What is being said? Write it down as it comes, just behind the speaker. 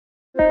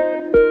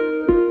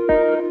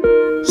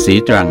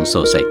สีตรังโซ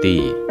ไซ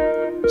ตี้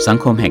สัง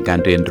คมแห่งการ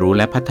เรียนรู้แ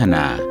ละพัฒน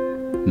า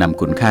นำ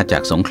คุณค่าจา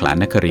กสงขลา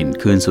นครินทร์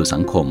คืนสู่สั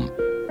งคม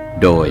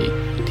โดย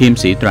ทีม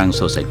สีตรังโซ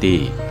ไซตี้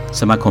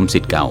สมาคมศิ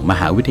ษย์เก่าม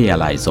หาวิทยา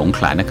ลัยสงข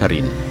ลานค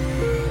รินทร์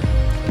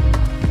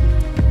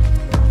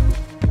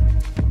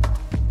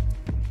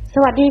ส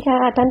วัสดีค่ะ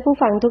ท่านผู้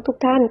ฟังทุก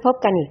ท่านพบ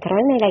กันอีกครั้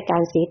งในรายกา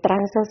รสีตรั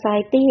งโซไซ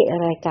ตี้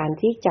รายการ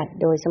ที่จัด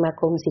โดยสมา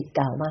คมศิษย์เ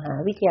ก่ามหา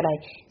วิทยาลัย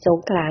สง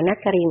ขลาน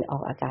ครินทร์ออ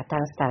กอากาศทา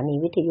งสถานี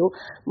วิทยุ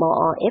ม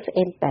อ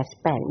FM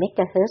 88 เมก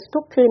ะเฮิรตซ์ทุ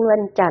กคืนวั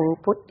นจันทร์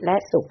พุธและ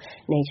ศุกร์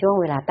ในช่วง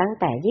เวลาตั้ง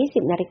แต่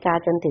 20:00 น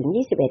จนถึง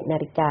 21:00 น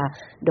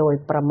โดย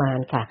ประมาณ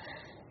ค่ะ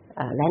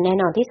และแน่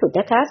นอนที่สุด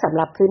นะคะสำห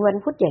รับคืนวัน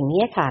พุธอย่าง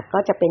นี้ค่ะก็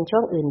จะเป็นช่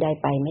วงอื่นใด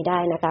ไปไม่ได้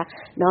นะคะ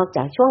นอกจ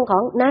ากช่วงขอ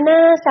งนา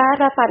สา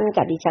รพัน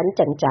กับดิฉัน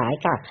จันจ๋าย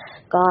ค่ะ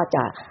ก็จ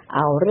ะเอ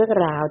าเรื่อง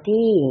ราว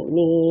ที่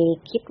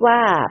คิดว่า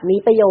มี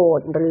ประโยช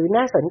น์หรือ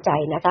น่าสนใจ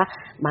นะคะ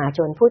มาช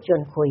วนพูดชว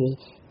นคุย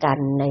กัน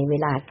ในเว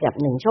ลาเกือบ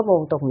1ชั่วโม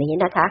งตรงนี้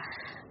นะคะ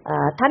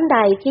ท่านใด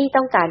ที่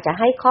ต้องการจะ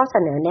ให้ข้อเส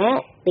นอแนะ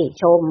ติ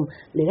ชม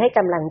หรือให้ก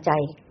ำลังใจ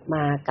ม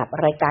ากับ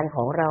รายการข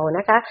องเราน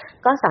ะคะ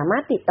ก็สามา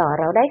รถติดต่อ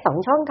เราได้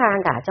2ช่องทาง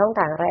ค่ะช่อง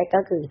ทางแรก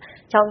ก็คือ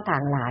ช่องทา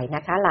ง LINE น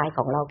ะคะ LINE ข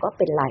องเราก็เ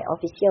ป็น LINE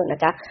Official น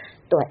ะคะ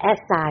ตัวแอด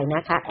ไซน์น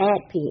ะคะ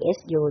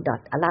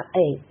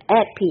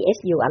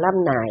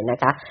 @psu_alumni นะ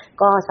คะ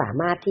ก็สา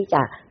มารถที่จ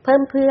ะเพิ่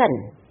มเพื่อน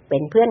เ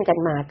ป็นเพื่อนกัน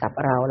มากับ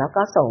เราแล้ว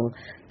ก็ส่ง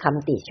ค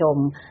ำติชม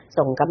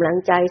ส่งกำลัง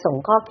ใจส่ง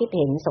ข้อคิดเ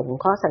ห็นส่ง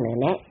ข้อเสนอ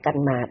แนะกัน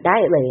มาได้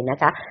เลยนะ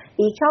คะ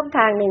อีกช่องท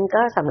างนึง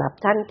ก็สำหรับ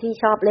ท่านที่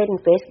ชอบเล่น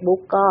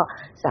Facebook ก็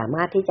สาม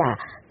ารถที่จะ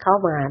เข้า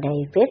มาใน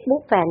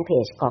Facebook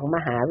Fanpage ของม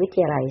หาวิท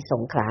ยาลัยส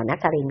งขลาน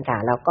ครินทร์ค่ะ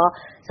แล้วก็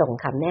ส่ง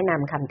คำแนะน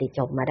ำคำติช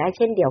มมาได้เ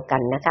ช่นเดียวกั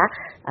นนะคะ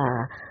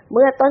เ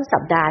มื่อต้นสั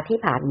ปดาห์ที่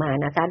ผ่านมา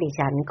นะคะดิ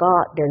ฉันก็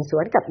เดินส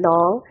วนกับน้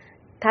อง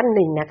ท่านห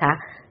นึ่งนะคะ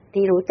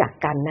ที่รู้จัก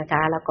กันนะค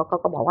ะแล้ว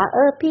ก็บอกว่า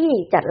พี่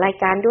จัดราย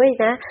การด้วย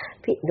นะ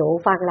พี่หนู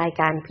ฟังราย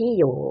การพี่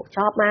อยู่ช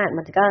อบมาก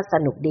มันก็ส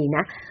นุกดีน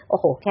ะโอ้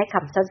โหแค่ค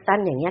ำสั้น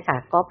ๆอย่างเงี้ยค่ะ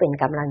ก็เป็น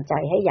กำลังใจ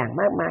ให้อย่าง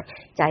มากมาย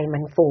ใจมั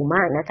นฟูม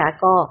ากนะคะ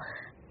ก็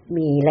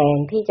มีแรง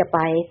ที่จะไป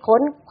ค้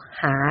น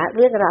หาเ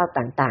รื่องราว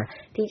ต่าง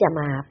ๆที่จะ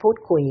มาพูด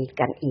คุย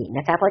กันอีกน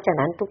ะคะเพราะฉะ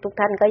นั้นทุก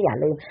ท่านก็อย่า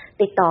ลืม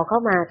ติดต่อเข้า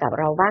มากับ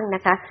เราบ้างน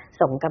ะคะ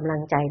ส่งกำลั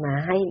งใจมา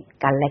ให้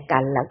กันและกั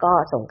นแล้วก็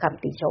ส่งค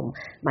ำติชม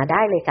มาไ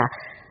ด้เลยค่ะ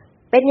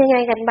เป็นยังไง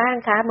กันบ้าง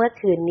คะเมื่อ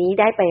คืนนี้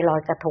ได้ไปลอ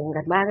ยกระทง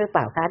กันบ้างหรือเป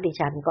ล่าคะดิ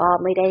ฉันก็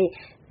ไม่ได้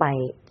ไป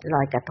ล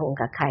อยกระทง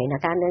กับใครน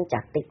ะคะเนื่องจา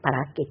กติดภาร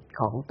กิจ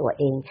ของตัว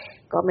เอง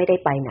ก็ไม่ได้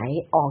ไปไหน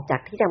ออกจา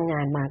กที่ทำง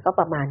านมาก็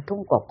ประมาณทุ่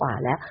มกว่า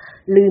ๆแล้ว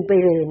ลืมไป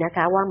เลยนะค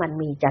ะว่ามัน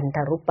มีจันท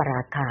รุปร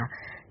าคา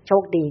โช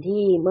คดี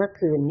ที่เมื่อ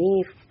คืนนี้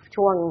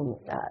ช่วง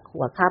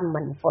หัวค่ำ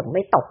มันฝนไ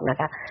ม่ตกนะ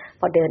คะ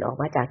พอเดินออก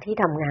มาจากที่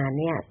ทำงาน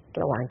เนี่ย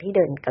ระหว่างที่เ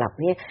ดินกลับ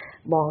เนี่ย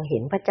มองเห็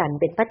นพระจันทร์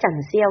เป็นพระจันท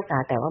ร์เสี้ยวค่ะ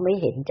แต่ว่าไม่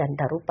เห็นจัน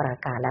ทรุปรา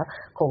คาแล้ว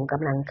คงก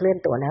ำลังเคลื่อน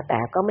ตัวแล้วแต่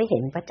ก็ไม่เห็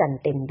นพระจันทร์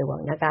เต็มดวง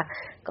นะคะ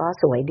ก็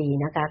สวยดี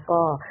นะคะ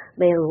ก็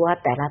ไม่รู้ว่า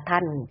แต่ละท่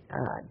าน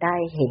ได้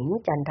เห็น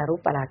จันทรุ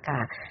ปราคา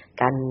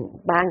กัน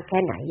บ้างแค่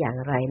ไหนอย่าง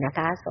ไรนะค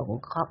ะส่ง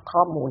ข้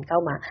อมูลเข้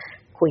ามา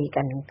คุย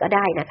กันก็ไ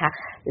ด้นะคะ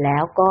แล้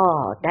วก็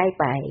ได้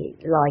ไป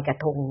ลอยกระ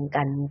ทง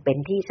กันเป็น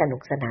ที่สนุ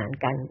กสนาน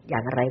กันอย่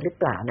างไรหรือ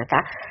เปล่านะคะ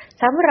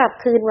สำหรับ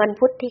คืนวัน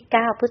พุธที่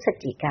9พฤศ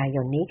จิกาย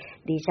นนี้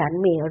ดิฉัน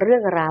มีเรื่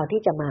องราว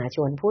ที่จะมาช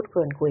วนพูด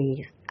คุย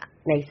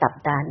ในสัป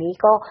ดาห์นี้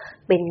ก็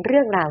เป็นเ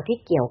รื่องราวที่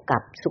เกี่ยวกั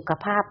บสุข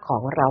ภาพขอ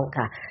งเรา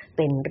ค่ะเ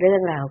ป็นเรื่อ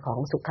งราวของ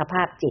สุขภ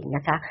าพจิตน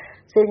ะคะ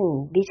ซึ่ง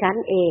ดิฉัน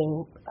เอง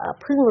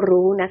เพิ่ง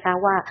รู้นะคะ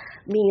ว่า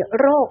มี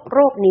โร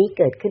คนี้เ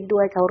กิดขึ้นด้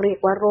วยเขาเรียก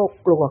ว่าโรค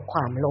กลัวคว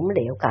ามล้มเห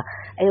ลวค่ะ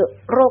ไอ้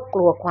โรคก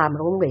ลัวความ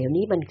ล้มเหลว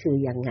นี้มันคือ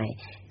ยังไง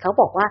เขา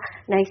บอกว่า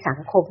ในสัง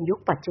คมยุค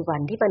ปัจจุบัน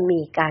ที่มัน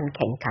มีการแ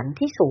ข่งขัน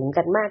ที่สูง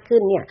กันมากขึ้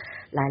นเนี่ย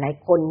หลาย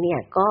ๆคนเนี่ย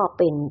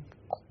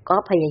ก็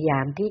พยายา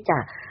มที่จะ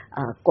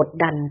กด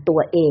ดันตัว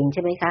เองใ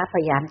ช่ไหมคะพ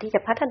ยายามที่จะ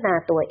พัฒนา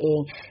ตัวเอง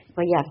พ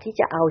ยายามที่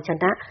จะเอาช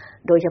นะ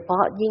โดยเฉพา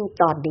ะยิ่ง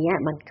ตอนนี้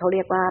มันเขาเรี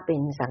ยกว่าเป็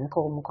นสังค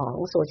มของ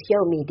โซเชีย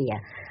ลมีเดีย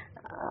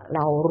เร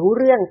ารู้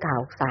เรื่องข่า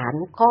วสาร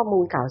ข้อมู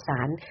ลข่าวสา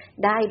ร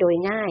ได้โดย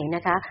ง่ายน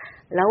ะคะ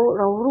แล้ว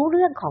เรารู้เ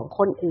รื่องของค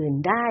นอื่น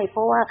ได้เพ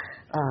ราะว่า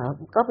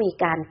ก็มี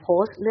การโพ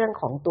สต์เรื่อง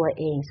ของตัว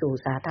เองสู่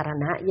สาธาร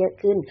ณะเยอะ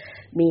ขึ้น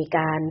มีก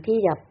ารที่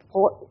จะ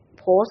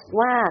โพสต์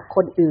ว่าค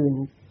นอื่น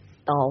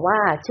ต่อว่า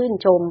ชื่น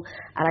ชม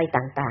อะไร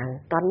ต่าง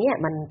ๆตอนนี้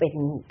มันเป็น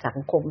สัง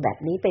คมแบบ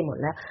นี้ไปหมด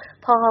แล้ว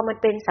พอมัน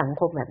เป็นสัง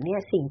คมแบบนี้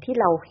สิ่งที่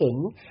เราเห็น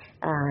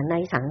ใน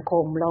สังค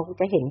มเรา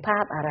จะเห็นภา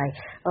พอะไร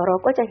เรา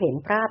ก็จะเห็น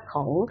ภาพข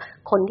อง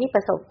คนที่ป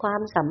ระสบควา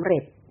มสำเร็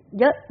จ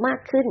เยอะมาก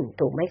ขึ้น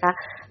ถูกไหมคะ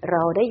เร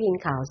าได้ยิน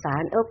ข่าวสา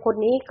รคน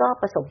นี้ก็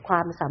ประสบคว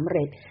ามสำเ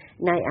ร็จ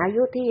ในอา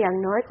ยุที่ยัง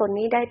น้อยคน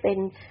นี้ได้เป็น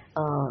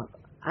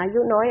อายุ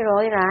น้อย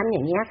100 ล้านอ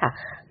ย่างเงี้ยค่ะ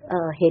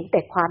เห็นแ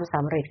ต่ความส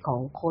ำเร็จขอ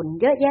งคน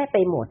เยอะแยะไป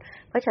หมด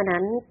เพราะฉะนั้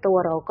นตัว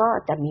เราก็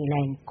จะมีแร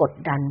งกด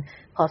ดัน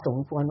พอสม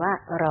ควรว่า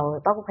เรา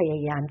ต้องพย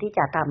ายามที่จ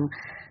ะท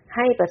ำใ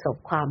ห้ประสบ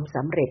ความส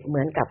ำเร็จเห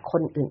มือนกับค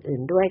นอื่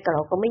นๆด้วยเร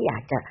าก็ไม่อยา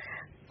กจะ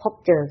พบ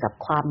เจอกับ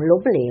ความล้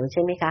มเหลวใ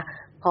ช่ไหมคะ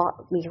เพราะ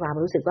มีความ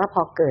รู้สึกว่าพ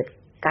อเกิด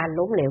การ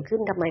ล้มเหลวขึ้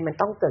นทำไมมัน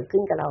ต้องเกิดขึ้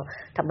นกับเรา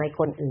ทำไม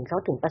คนอื่นเขา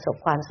ถึงประสบ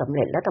ความสำเ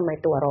ร็จแล้วทำไม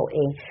ตัวเราเอ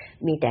ง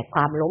มีแต่คว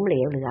ามล้มเหล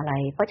วหรืออะไร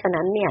เพราะฉะ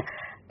นั้นเนี่ย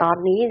ตอน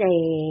นี้ใน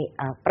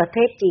ประเท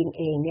ศจีน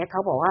เองเนี่ยเข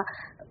าบอกว่า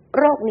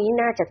โรคนี้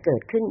น่าจะเกิ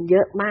ดขึ้นเย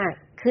อะมาก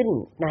ขึ้น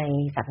ใน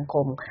สังค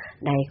ม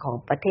ในของ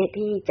ประเทศ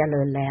ที่เจ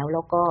ริญแล้ว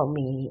ก็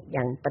มีอ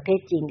ย่างประเทศ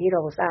จีนที่เร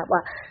าทราบว่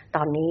าต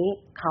อนนี้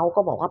เขาก็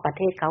บอกว่าประเ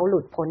ทศเขาหลุ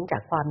ดพ้นจา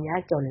กความยา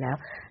กจนแล้ว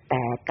แ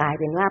ต่กลาย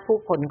เป็นว่าผู้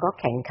คนก็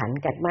แข่งขัน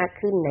กันมาก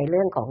ขึ้นในเ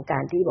รื่องของกา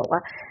รที่บอกว่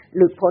าห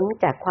ลุดพ้น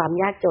จากความ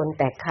ยากจน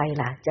แต่ใคร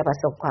ล่ะจะประ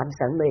สบความ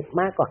สำเร็จ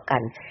มากกว่ากั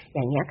นอ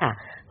ย่างนี้ค่ะ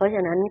เพราะฉ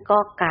ะนั้นก็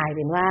กลายเ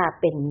ป็นว่า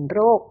เป็นโร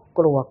ค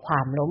กลัวคว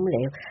ามล้มเหล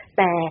วแ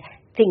ต่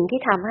สิ่งที่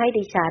ทำให้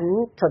ดิฉัน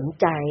สน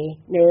ใจ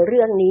ในเ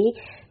รื่องนี้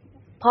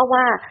เพราะ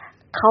ว่า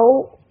เขา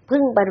เพิ่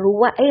งบรรลุ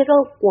ว่าโร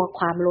คกลัว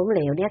ความล้มเห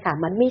ลวเนี่ยค่ะ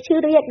มันมีชื่อ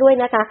เรียกด้วย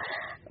นะคะ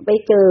ไป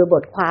เจอบ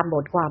ทความ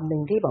หนึ่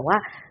งที่บอกว่า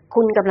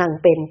คุณกำลัง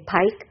เป็น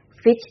Pike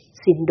Fish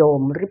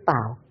Syndrome หรือเปล่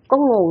าก็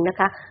งงนะ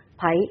คะ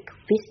Pike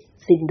Fish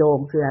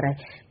Syndrome คืออะไร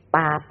ป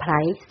ลาไพ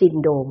ร์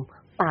Syndrome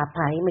ปลาไพ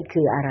ร์มัน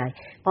คืออะไร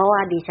เพราะว่า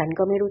ดิฉัน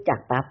ก็ไม่รู้จัก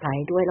ปลาไพ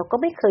ร์ด้วยแล้วก็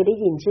ไม่เคยได้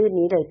ยินชื่อ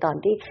นี้เลยตอน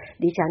ที่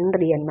ดิฉัน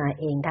เรียนมา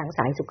เองทางส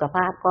ายสุขภ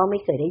าพก็ไม่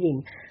เคยได้ยิน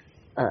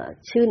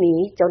ชื่อนี้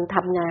จนท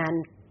ำงาน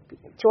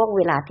ช่วงเ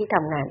วลาที่ท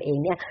ำงานเอง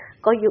เนี่ย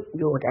ก็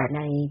อยู่แต่ใ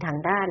นทาง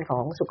ด้านขอ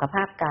งสุขภ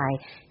าพกาย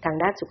ทาง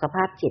ด้านสุขภ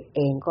าพจิตเ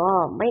องก็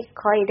ไม่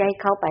ค่อยได้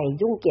เข้าไป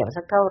ยุ่งเกี่ยว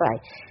สักเท่าไหร่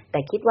แต่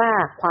คิดว่า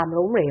ความ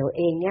ล้มเหลวเ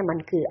องเนี่ยมัน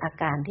คืออา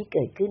การที่เ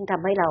กิดขึ้นท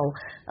ำให้เรา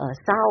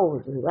เศร้า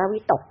หรือว่าวิ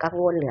ตกกัง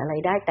วลหรืออะไร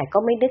ได้แต่ก็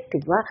ไม่นึกถึ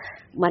งว่า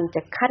มันจ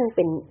ะขั้นเ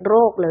ป็นโร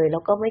คเลยแล้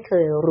วก็ไม่เค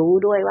ยรู้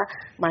ด้วยว่า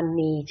มัน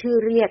มีชื่อ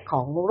เรียกข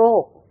องโร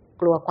ค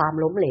กลัวความ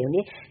ล้มเหลว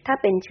นี่ถ้า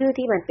เป็นชื่อ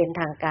ที่มันเป็น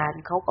ทางการ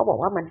เขาก็บอก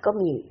ว่ามันก็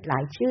มีหลา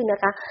ยชื่อนะ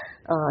คะ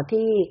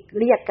ที่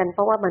เรียกกันเพ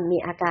ราะว่ามันมี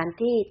อาการ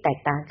ที่แตก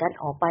ต่างกัน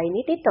ออกไป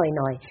นิดๆ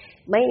หน่อย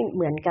ๆไม่เ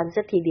หมือนกัน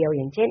สักทีเดียวอ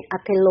ย่างเช่นอะ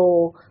เทโล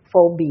โฟ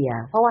เบีย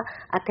เพราะว่า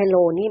อะเทโล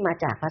นี่มา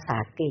จากภาษา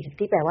กรีก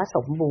ที่แปลว่าส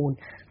มบูรณ์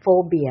โฟ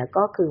เบีย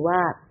ก็คือว่า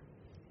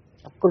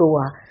กลัว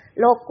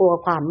โรคกลัว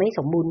ความไม่ส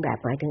มบูรณ์แบบ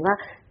หมายถึงว่า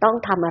ต้อง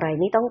ทำอะไร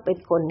นี่ต้องเป็น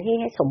คนที่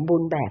ให้สมบู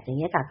รณ์แบบอย่าง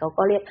เงี้ยค่ะเขา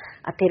ก็เรียก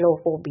อะเทโล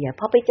โฟเบีย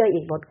พอไปเจอ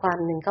อีกบทความ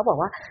นึงเขาบอก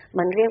ว่า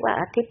มันเรียกว่า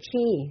อะทิช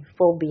ชีโฟ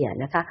เบีย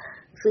นะคะ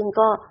ซึ่ง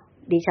ก็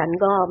ดิฉัน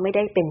ก็ไม่ไ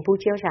ด้เป็นผู้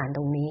เชี่ยวชาญต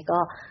รงนี้ก็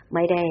ไ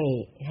ม่ได้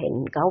เห็น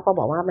เขาก็บ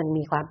อกว่ามัน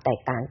มีความแตก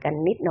ต่างกัน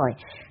นิดหน่อย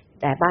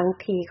แต่บาง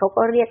ทีเขา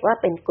ก็เรียกว่า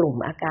เป็นกลุ่ม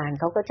อาการ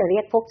เขาก็จะเรี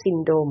ยกพวกซิน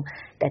โดรม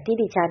แต่ที่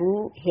ดิฉัน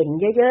เห็น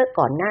เยอะๆ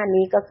ก่อนหน้า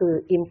นี้ก็คือ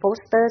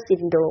imposter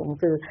syndrome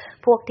คือ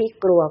พวกที่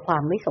กลัวควา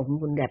มไม่สม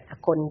บูรณ์แบบ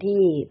คน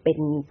ที่เป็น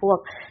พวก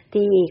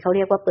ที่เขาเ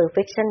รียกว่า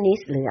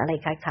perfectionist หรืออะไร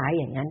คล้ายๆ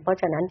อย่างนั้นเพราะ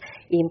ฉะนั้น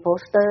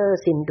imposter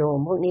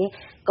syndrome พวกนี้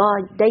ก็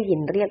ได้ยิ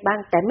นเรียกบ้าง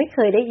แต่ไม่เค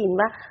ยได้ยิน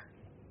ว่า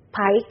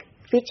Pike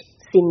Fish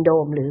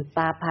Syndrome หรือป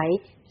ลาไพ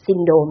ร์ซิ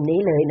นโดรมนี้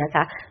เลยนะค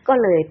ะก็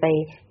เลยไป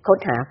ค้น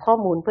หาข้อ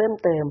มูลเพิ่ม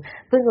เติม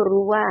เพิ่ง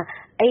รู้ว่า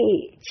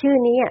ชื่อ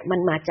นี้มั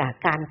นมาจาก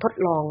การทด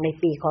ลองใน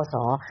ปีคศ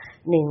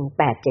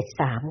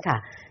1873ค่ะ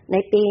ใน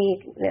ปี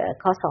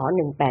คศ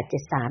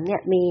1873เนี่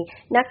ยมี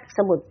นักส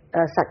มุด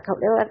สัตว์เขา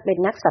เรียกว่าเป็น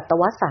นักสัต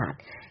วศาสต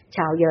ร์ช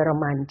าวเยอร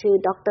มันชื่อ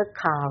ดร.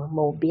 คาร์ล โม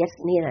เบียส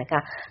นี่นะค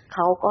ะเข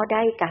าก็ไ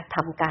ด้ท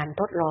ำการ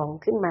ทดลอง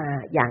ขึ้นมา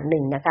อย่างห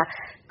นึ่งนะคะ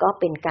ก็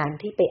เป็นการ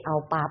ที่ไปเอา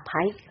ปลาไพ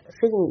ร์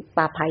ซึ่งป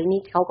ลาไพร์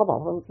นี่เขาก็บอก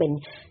ว่ามันเป็น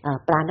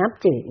ปลาน้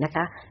ำจืดนะค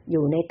ะอ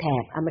ยู่ในแถ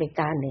บอเมริก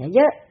าเหนือเ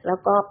ยอะแล้ว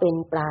ก็เป็น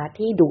ปลา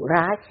ที่ดุ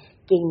ร้าย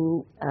กิน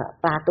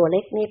ปลาตัวเล็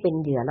กนี่เป็น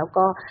เหยื่อแล้ว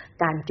ก็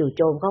การจู่โ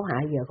จมเข้าหา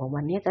เหยื่อของมั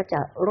นเนี่ยก็จะ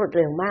รวดเ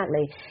ร็วมากเล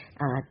ย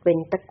เป็น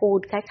ตระกูล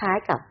คล้าย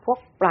ๆกับพวก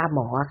ปลาหม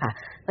อค่ะ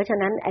เพราะฉะ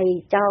นั้น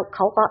เข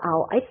าก็เอา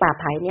ปลา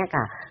ไพร์เนี่ย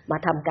ค่ะมา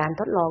ทำการ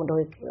ทดลองโด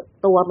ย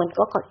ตัวมัน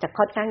ก็จะ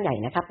ค่อนข้างใหญ่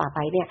นะคะปลาไพ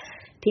ร์เนี่ย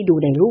ที่ดู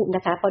ในรูปน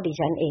ะคะเพราะดิ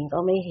ฉันเองก็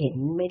ไม่เห็น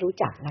ไม่รู้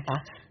จักนะคะ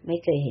ไม่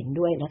เคยเห็น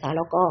ด้วยนะคะแ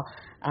ล้วก็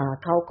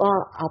เขาก็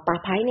เอาปลา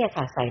ไพร์เนี่ย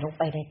ค่ะใส่ลงไ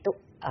ปใน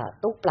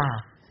ตู้ปลา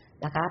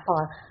นะคะพอ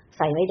ใ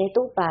ส่ไว้ใน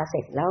ตู้ปลาเส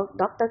ร็จแล้ว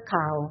ดร. ค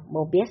าร์ล โม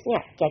เบียสเนี่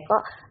ยแกก็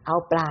เอา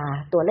ปลา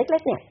ตัวเล็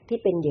กๆเนี่ยที่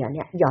เป็นเหยื่อเ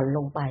นี่ยหย่อนล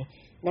งไป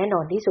แน่นอ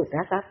นที่สุดน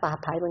ะคะปลา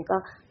ไพร์มันก็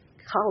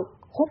เข้า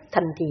คุก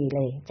ทันทีเล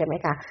ยใช่ไหม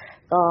คะ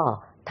ก็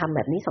ทำแบ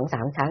บนี้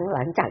 2-3 ครั้งห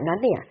ลังจากนั้น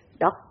เนี่ย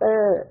ดร.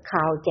 ค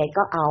าร์ลแก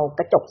ก็เอาก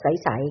ระจกใ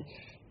ส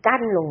ๆกั้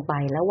นลงไป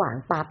ระหว่าง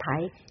ปลาไพ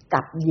ร์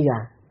กับเหยื่อ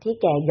ที่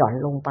แกหย่อน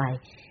ลงไป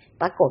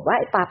ปรากฏว่าไ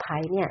อ้ปลาไพ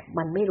ร์เนี่ย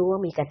มันไม่รู้ว่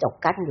ามีกระจก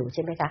กั้นอยู่ใ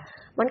ช่ไหมคะ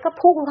มันก็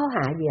พุ่งเข้าห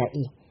าเหยื่อ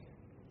อีก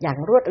อย่าง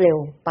รวดเร็ว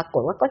ปราก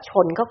ฏว่าก็ช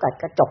นเข้ากับ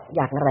กระจกอ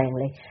ย่างแรง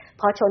เลย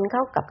พอชนเข้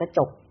ากับกระจ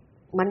ก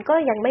มันก็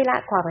ยังไม่ละ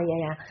ความพย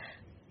ายาม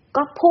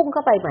ก็พุ่งเข้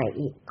าไปใหม่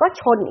อีกก็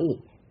ชนอีก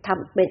ท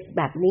ำเป็นแ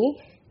บบนี้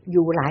อ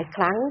ยู่หลายค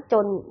รั้งจ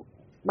น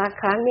บาง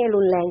ครั้งเนี่ย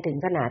รุนแรงถึง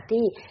ขนาด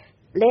ที่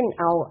เล่น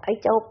เอาไอ้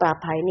เจ้าปลา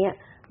ไพร์เนี่ย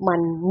มั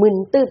นมึน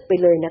ตึ๊บไป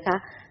เลยนะคะ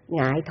ห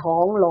งายท้อ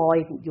งลอย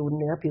อยู่เ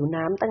หนือผิว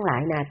น้ำตั้งหลา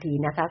ยนาที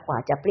นะคะกว่า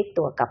จะพลิก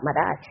ตัวกลับมา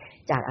ได้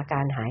จากอากา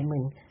รหายมึ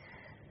น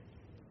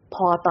พ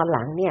อตอนห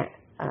ลังเนี่ย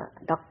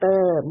ดร.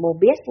 โม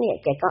เบียสเนี่ย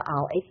แกก็เอา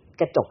ไอ้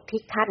กระจก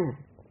ที่ขั้น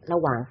ระ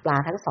หว่างปลา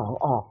ทั้งสอง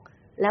ออก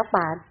แล้วป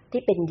ลา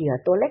ที่เป็นเหยื่อ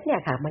ตัวเล็กเนี่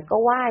ยค่ะมันก็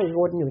ว่ายว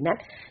นอยู่นั้น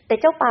แต่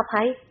เจ้าปลาไพ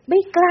ร์ไม่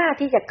กล้า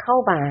ที่จะเข้า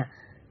มา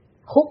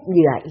คุกเห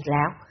ยื่ออีกแ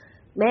ล้ว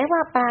แม้ว่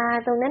าปลา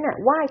ตรงนั้น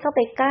ว่ายเข้าไ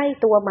ปใกล้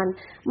ตัว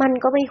มัน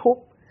ก็ไม่ฮุบ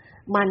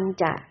มัน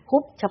จะฮุ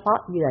บเฉพาะ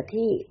เหยื่อ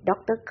ที่ด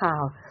ร.คา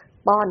ร์ล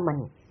ป้อนมัน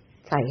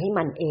ใส่ให้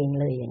มันเอง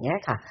เลยอย่างเงี้ย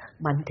ค่ะ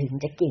มันถึง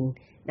จะกิน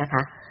นะค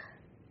ะ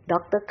ด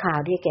ร.คาร์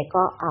ลที่แก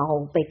ก็เอา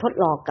ไปทด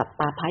ลองกับ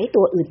ปลาไผ่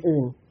ตัว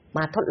อื่นๆม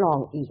าทดลอง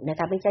อีกนะค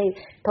ะไม่ใช่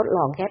ทดล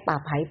องแค่ปลา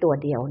ไผ่ตัว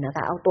เดียวนะค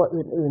ะเอาตัว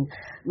อื่น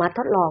ๆมาท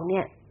ดลองเนี่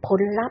ยผ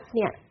ลลัพธ์เ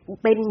นี่ย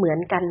เป็นเหมือน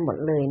กันหมด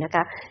เลยนะค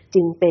ะ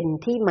จึงเป็น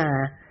ที่มา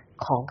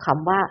ของค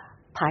ำว่า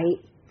Pipe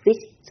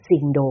Fish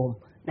Syndrome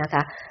นะค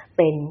ะเ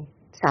ป็น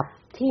ศัพท์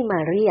ที่มา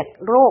เรียก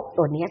โรค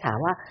ตัวนี้ค่ะ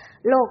ว่า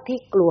โรคที่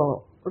กลัว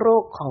โร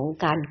คของ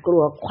การกลั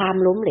วความ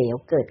ล้มเหลว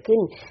เกิดขึ้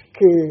น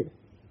คือ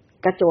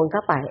กระโจนเข้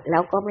าไปแล้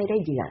วก็ไม่ได้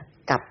เหยื่อ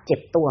กับเจ็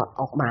บตัว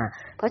ออกมา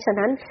เพราะฉะ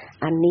นั้น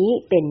อันนี้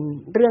เป็น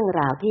เรื่อง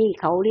ราวที่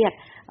เขาเรียก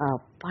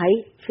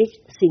Pipe Fish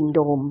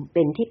Syndrome เ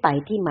ป็นที่ไป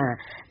ที่มา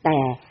แต่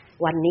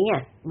วันนี้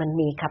มัน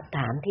มีคำถ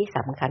ามที่ส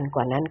ำคัญก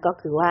ว่านั้นก็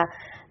คือว่า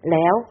แ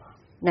ล้ว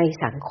ใน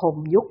สังคม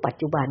ยุคปัจ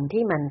จุบัน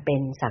ที่มันเป็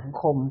นสัง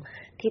คม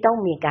ที่ต้อง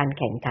มีการ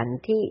แข่งขัน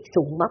ที่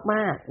สูงม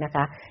ากๆนะค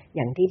ะอ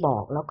ย่างที่บอ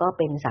กแล้วก็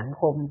เป็นสัง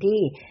คมที่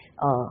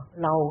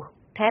เรา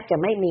แทบจะ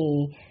ไม่มี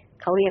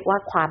เขาเรียกว่า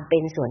ความเป็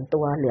นส่วนตั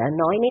วเหลือ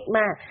น้อยนิดม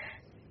าก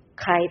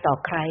ใครต่อ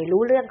ใคร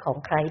รู้เรื่องของ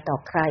ใครต่อ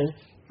ใคร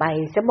ไป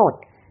ซะหมด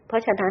เพรา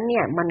ะฉะนั้นเนี่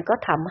ยมันก็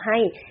ทำให้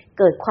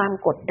เกิดความ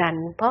กดดัน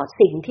เพราะ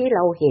สิ่งที่เร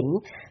าเห็น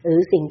หรือ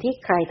สิ่งที่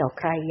ใครต่อ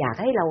ใครอยาก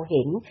ให้เราเ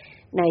ห็น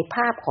ในภ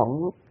าพของ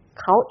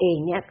เขาเอง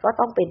เนี่ยก็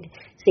ต้องเป็น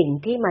สิ่ง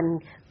ที่มัน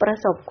ประ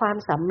สบความ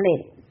สำเร็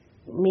จ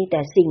มีแ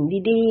ต่สิ่ง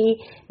ดี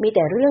ๆมีแ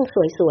ต่เรื่อง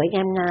สวย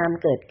ๆงาม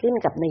ๆเกิดขึ้น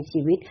กับใน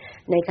ชีวิต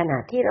ในขณะ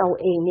ที่เรา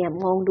เองเนี่ย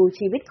มองดู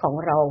ชีวิตของ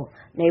เรา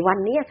ในวัน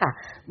นี้ค่ะ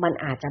มัน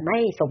อาจจะไม่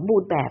สมบู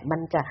รณ์แบบมั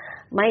นจะ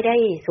ไม่ได้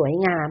สวย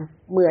งาม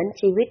เหมือน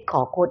ชีวิตข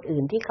องคน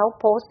อื่นที่เขา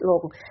โพสต์ล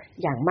ง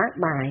อย่างมาก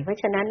มายเพราะ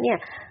ฉะนั้นเนี่ย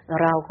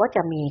เราก็จ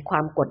ะมีคว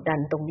ามกดดัน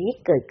ตรงนี้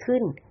เกิดขึ้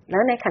นแล้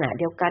วในขณะ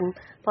เดียวกัน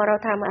พอเรา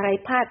ทำอะไร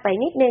พลาดไป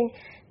นิดนึง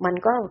มัน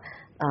ก็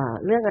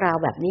เรื่องราว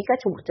แบบนี้ก็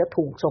จะ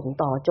ถูกส่ง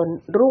ต่อจน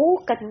รู้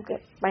กัน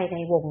ไปใน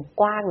วง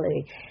กว้างเลย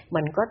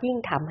มันก็ยิ่ง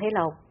ทำให้เ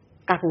รา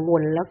กังว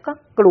ลแล้วก็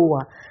ก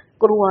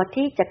ลัว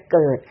ที่จะเ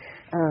กิด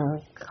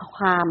ค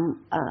วาม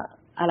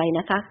อะไรน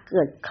ะคะเ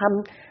กิด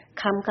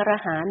คำคร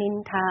หานิน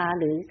ทา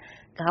หรือ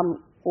ค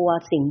ำกลัว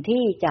สิ่ง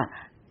ที่จะ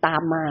ตา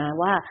มมา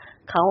ว่า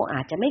เขาอ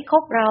าจจะไม่ค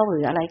บเราหรื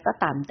ออะไรก็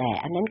ตามแต่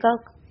อันนั้นก็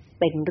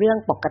เป็นเรื่อง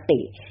ปกติ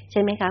ใ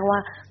ช่ไหมคะว่า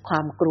ควา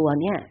มกลัว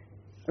เนี่ย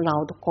เรา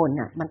ทุกคน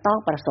มันต้อง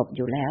ประสบอ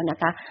ยู่แล้วนะ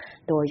คะ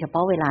โดยเฉพา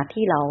ะเวลา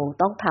ที่เรา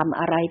ต้องทำ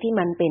อะไรที่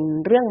มันเป็น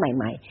เรื่องใ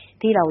หม่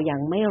ๆที่เรายัง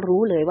ไม่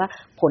รู้เลยว่า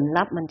ผล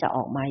ลัพธ์มันจะอ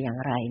อกมาอย่าง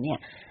ไรเนี่ย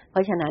เพร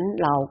าะฉะนั้น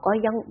เราก็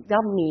ย่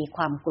อมมีค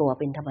วามกลัว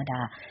เป็นธรรมดา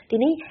ที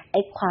นี้ไ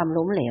อ้ความ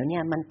ล้มเหลวเนี่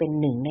ยมันเป็น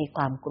หนึ่งในค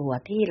วามกลัว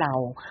ที่เรา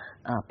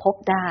พบ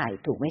ได้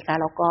ถูกไหมคะ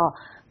แล้วก็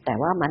แต่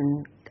ว่ามัน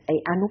ไอ้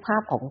อานุภา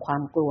พของควา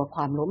มกลัวค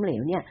วามล้มเหล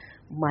วเนี่ย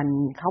มัน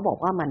เขาบอก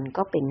ว่ามัน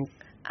ก็เป็น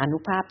อานุ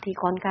ภาพที่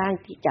ค่อนข้าง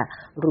ที่จะ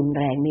รุน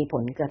แรงมีผ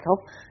ลกระทบ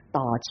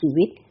ต่อชี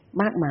วิต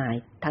มากมาย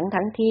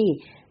ทั้งที่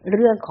เ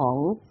รื่องของ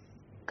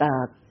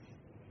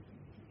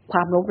คว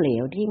ามล้มเหล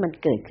วที่มัน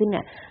เกิดขึ้นเ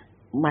นี่ย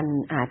มัน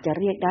อาจจะ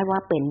เรียกได้ว่า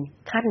เป็น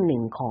ขั้นหนึ่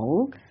งของ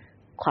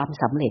ความ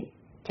สำเร็จ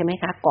ใช่ไหม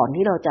คะก่อน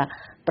ที่เราจะ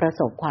ประ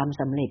สบความ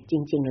สำเร็จจ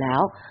ริงๆแล้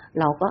ว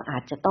เราก็อา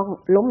จจะต้อง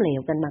ล้มเหล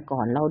วกันมาก่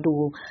อนเราดู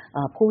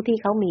ผู้ที่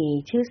เขามี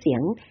ชื่อเสีย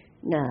ง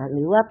ห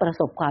รือว่าประ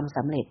สบความส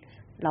ำเร็จ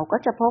เราก็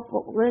จะพบ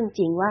เรื่อง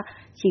จริงว่า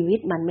ชีวิต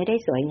มันไม่ได้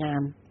สวยงา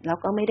มแล้ว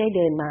ก็ไม่ได้เ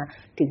ดินมา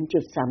ถึงจุ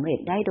ดสำเร็จ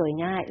ได้โดย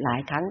ง่ายหลา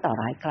ยครั้งต่อ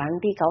หลายครั้ง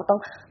ที่เขาต้อง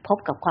พบ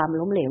กับความ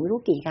ล้มเหลวไม่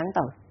รู้กี่ครั้ง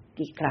ต่อ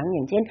กี่ครั้งอ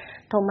ย่างเช่น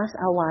โทมัส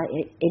อัลวา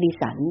เอดิ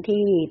สัน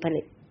ที่ผ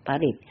ลิ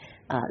ต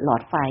หลอ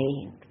ด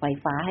ไฟ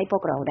ฟ้าให้พว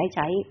กเราได้ใ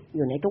ช้อ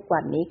ยู่ในทุกวั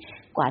นนี้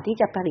กว่าที่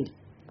จะผลิต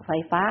ไฟ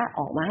ฟ้าอ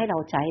อกมาให้เรา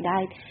ใช้ได้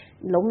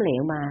ล้มเหล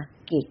วมา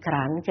กี่ค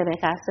รั้งใช่ไหม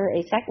คะเซอร์ไอ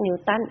แซคนิว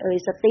ตัน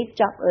สตีฟ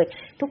จ็อบส์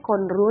ทุกคน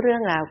รู้เรื่อ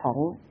งราวของ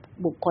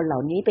บุคคลเหล่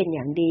านี้เป็นอ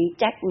ย่างดี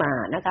แจ็คหม่า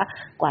นะคะ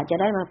กว่าจะ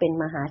ได้มาเป็น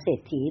มหาเศรษ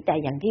ฐีแต่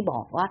อย่างที่บ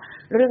อกว่า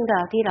เรื่องร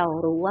าวที่เรา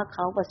รู้ว่าเข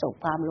าประสบ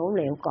ความล้มเ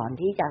หลวก่อน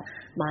ที่จะ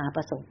มาป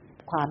ระสบ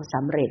ความส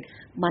ำเร็จ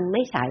มันไ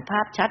ม่ฉายภ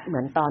าพชัดเหมื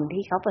อนตอน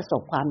ที่เขาประส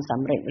บความส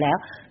ำเร็จแล้ว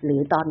หรื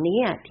อตอนนี้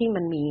ที่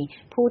มันมี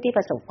ผู้ที่ป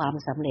ระสบความ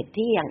สำเร็จ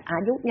ที่ยังอา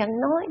ยุยัง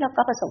น้อยแล้ว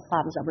ก็ประสบคว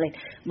ามสำเร็จ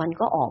มัน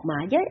ก็ออกมา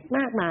เยอะม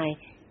ากมาย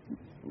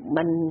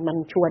มัน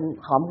ชวน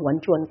หอมหวน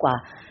ชวนกว่า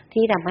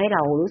ที่ทำให้เร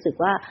ารู้สึก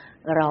ว่า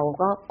เรา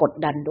ก็กด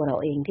ดันตัวเรา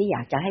เองที่อย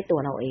ากจะให้ตัว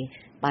เราเอง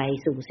ไป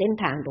สู่เส้น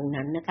ทางตรง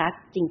นั้นนะคะ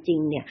จริง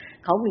ๆเนี่ย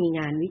เขามีง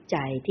านวิ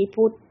จัยที่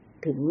พูด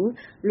ถึง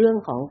เรื่อง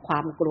ของคว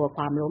ามกลัวค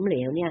วามล้มเหล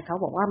วเนี่ยเขา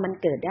บอกว่ามัน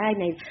เกิดได้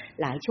ใน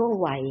หลายช่วง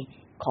วัย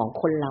ของ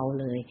คนเรา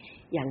เลย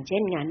อย่างเช่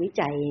นงานวิ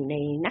จัยใน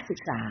นักศึ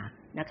กษา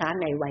นะคะ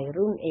ในวัย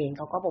รุ่นเองเ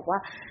ขาก็บอกว่า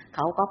เข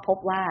าก็พบ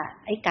ว่า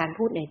ไอ้การ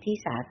พูดในที่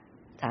ส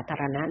าธา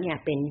รณะเนี่ย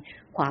เป็น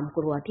ความก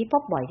ลัวที่พ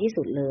บบ่อยที่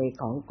สุดเลย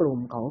ของกลุ่ม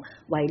ของ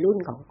วัยรุ่น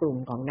ของกลุ่ม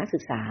ของนักศึ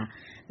กษา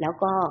แล้ว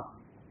ก็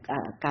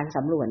การส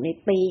ำรวจใน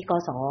ปีค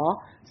ศ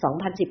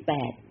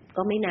2018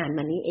ก็ไม่นานม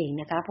านี้เอง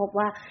นะคะพบ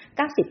ว่า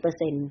 90%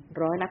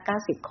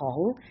 90%ของ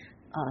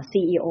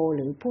CEO ห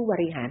รือผู้บ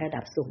ริหารระ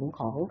ดับสูง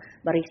ของ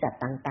บริษัท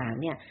ต่าง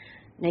ๆเนี่ย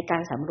ในกา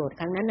รสำรวจ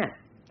ครั้งนั้นน่ะ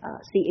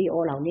CEO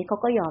เหล่านี้เขา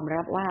ก็ยอม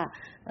รับว่า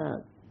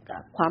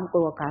ความก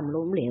ลัวความ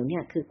ล้มเหลวเนี่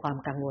ยคือความ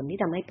กังวลที่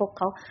ทำให้พวกเ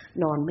ขา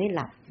นอนไม่ห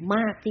ลับม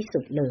ากที่สุ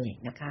ดเลย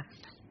นะคะ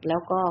แล้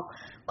วก็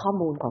ข้อ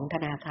มูลของธ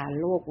นาคาร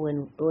โลก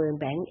World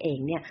Bank เอง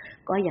เนี่ย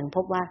ก็ยังพ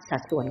บว่าสั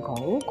ดส่วนขอ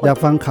งอยาก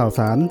ฟังข่าวส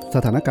ารส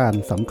ถานการ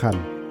ณ์สำคัญ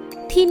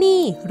ที่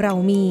นี่เรา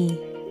มี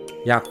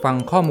อยากฟัง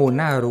ข้อมูล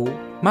น่ารู้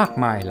มาก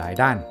มายหลาย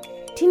ด้าน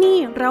ที่นี่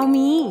เรา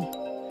มี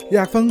อย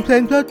ากฟังเพล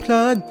งเพลิดเพ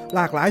ลินหล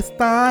ากหลายส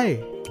ไตล์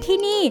ที่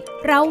นี่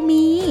เรา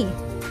มี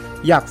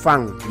อยากฟัง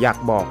อยาก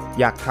บอก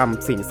อยากท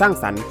ำสิ่งสร้าง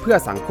สรรค์เพื่อ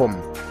สังคม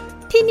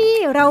ที่นี่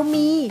เรา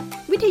มี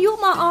วิทยุ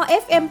มอ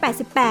FM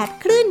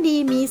 88 คลื่นดี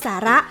มีสา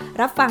ระ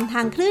รับฟังท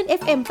างคลื่น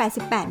FM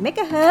 88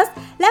 MHz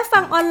และฟั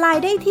งออนไล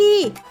น์ได้ที่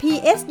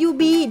psub.psu.ac.th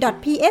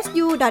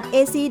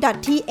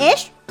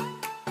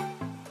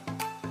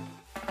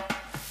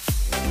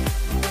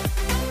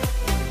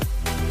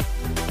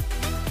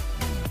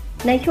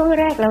ในช่วง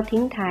แรกเรา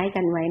ทิ้งท้าย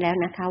กันไว้แล้ว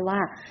นะคะว่า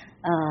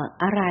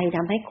อะไรท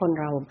ำให้คน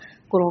เรา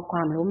กลัวคว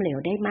ามล้มเหลว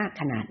ได้มาก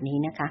ขนาดนี้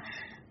นะคะ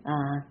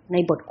ใน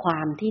บทควา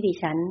มที่ดิ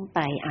ฉันไป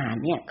อ่าน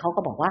เนี่ยเขาก็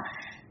บอกว่า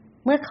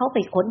เมื่อเขาไป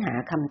ค้นหา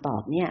คำตอ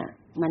บเนี่ย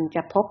มันจ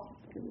ะพบ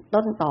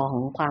ต้นตอข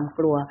องความก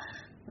ลัว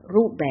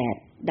รูปแบบ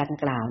ดัง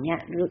กล่าวเนี่ย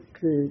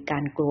คือกา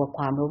รกลัวค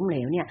วามล้มเหล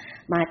วเนี่ย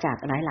มาจาก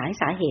หลาย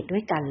ๆสาเหตุด้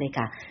วยกันเลย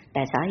ค่ะแ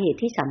ต่สาเหตุ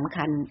ที่สำ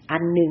คัญอั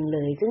นหนึ่งเล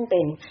ยซึ่งเ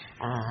ป็น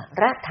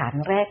รากฐาน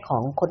แรกขอ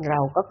งคนเร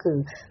าก็คือ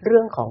เรื่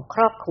องของค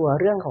รอบครัว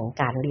เรื่องของ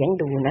การเลี้ยง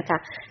ดูนะคะ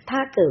ถ้า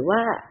เกิดว่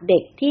าเด็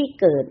กที่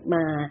เกิดม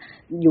า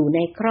อยู่ใน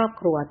ครอบ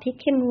ครัวที่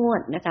เข้มงว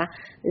ดนะคะ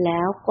แ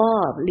ล้วก็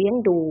เลี้ยง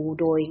ดู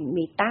โดย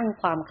มีตั้ง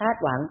ความคาด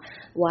หวัง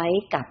ไว้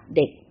กับเ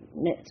ด็ก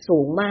สู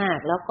งมาก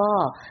แล้วก็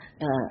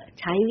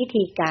ใช้วิ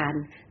ธีการ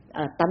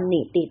ตำห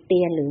นิติเตี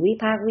ยนหรือวิ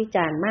พากษ์วิจ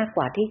ารณ์มากก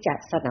ว่าที่จะ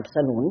สนับส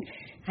นุน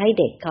ให้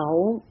เด็กเขา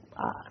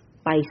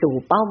ไปสู่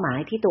เป้าหมาย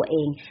ที่ตัวเอ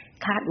ง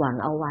คาดหวัง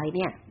เอาไว้เ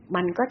นี่ย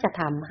มันก็จะ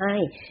ทำให้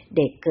เ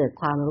ด็กเกิด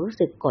ความรู้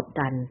สึกกด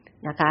ดัน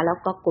นะคะแล้ว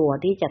ก็กลัว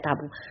ที่จะท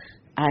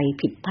ำอะไร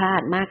ผิดพลา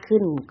ดมากขึ้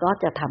นก็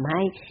จะทำใ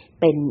ห้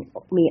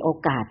มีโอ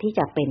กาสที่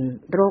จะเป็น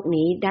โรค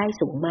นี้ได้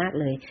สูงมาก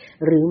เลย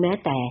หรือแม้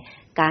แต่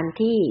การ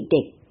ที่เ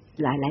ด็ก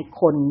หลายๆ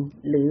คน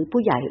หรือ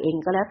ผู้ใหญ่เอง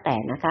ก็แล้วแต่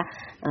นะคะ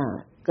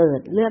เกิ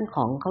ดเรื่องข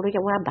องเขาเรี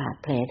ยกว่าบาด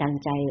แผลทาง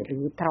ใจหรื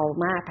อทรา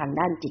มาทาง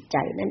ด้านจิตใจ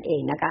นั่นเอ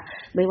งนะคะ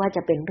ไม่ว่าจ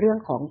ะเป็นเรื่อง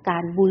ของกา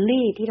รบูล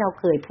ลี่ที่เรา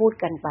เคยพูด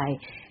กันไป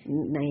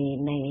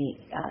ใน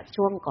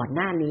ช่วงก่อนห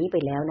น้านี้ไป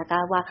แล้วนะคะ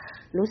ว่า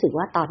รู้สึก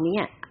ว่าตอนนี้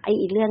ไอ้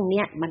เรื่องเ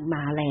นี้ยมันม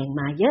าแรง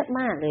มาเยอะ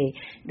มากเลย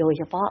โดยเ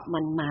ฉพาะมั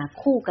นมา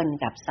คู่กัน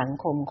กับสัง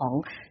คมของ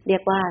เรีย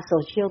กว่าโซ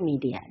เชียลมี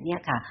เดียเนี่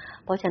ยค่ะ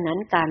เพราะฉะนั้น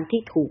การ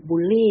ที่ถูกบู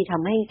ลลี่ท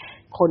ำให้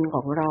คนข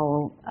องเรา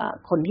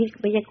คนที่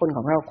ไม่ใช่คนข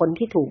องเราคน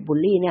ที่ถูกบูล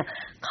ลี่เนี่ย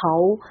เขา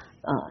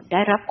ไ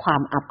ด้รับควา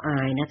มอับอา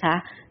ยนะคะ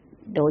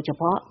โดยเฉ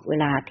พาะเว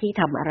ลาที่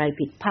ทำอะไร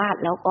ผิดพลาด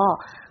แล้วก็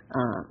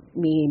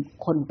มี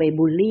คนไป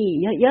บูลลี่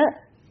เยอะ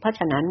ๆเพราะฉ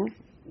ะนั้น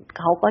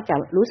เขาก็จะ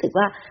รู้สึก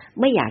ว่า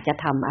ไม่อยากจะ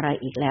ทำอะไร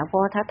อีกแล้วเพรา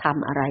ะถ้าท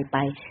ำอะไรไป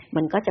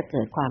มันก็จะเ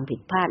กิดความผิด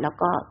พลาดแล้ว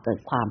ก็เกิด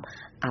ความ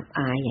อับอ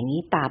ายอย่าง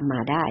นี้ตามมา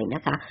ได้น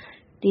ะคะ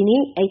ทีนี้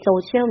ไอ้โซ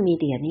เชียลมี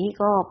เดียนี้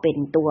ก็เป็น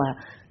ตัว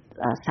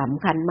ส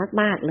ำคัญ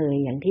มากๆเลย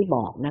อย่างที่บ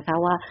อกนะคะ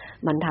ว่า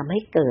มันทำให้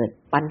เกิด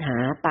ปัญหา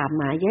ตาม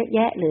มาเยอะแย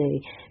ะเลย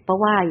เพราะ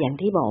ว่าอย่าง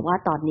ที่บอกว่า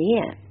ตอนนี้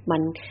มั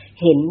น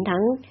เห็นทั้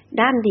ง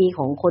ด้านดีข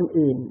องคน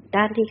อื่น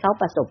ด้านที่เขา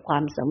ประสบควา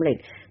มสำเร็จ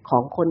ขอ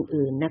งคน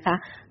อื่นนะคะ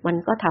มัน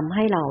ก็ทำใ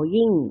ห้เรา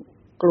ยิ่ง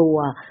กลัว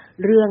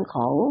เรื่องข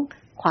อง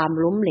ความ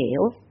ล้มเหล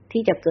ว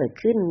ที่จะเกิด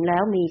ขึ้นแล้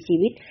วมีชี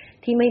วิต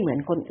ที่ไม่เหมือน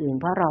คนอื่น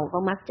เพราะเราก็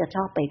มักจะช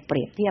อบไปเป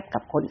รียบเทียบกั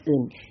บคนอื่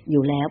นอ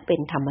ยู่แล้วเป็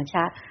นธรรมช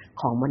าติ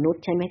ของมนุษ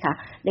ย์ใช่ไหมคะ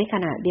ในข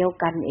ณะเดียว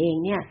กันเอง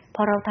เนี่ยพ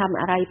อเราทำ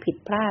อะไรผิด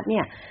พลาดเนี่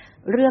ย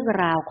เรื่อง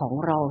ราวของ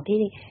เรา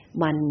ที่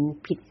มัน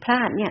ผิดพล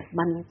าดเนี่ย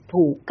มัน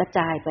ถูกกระจ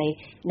ายไป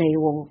ใน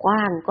วงกว้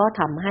างก็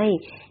ทำให้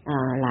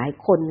หลาย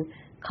คน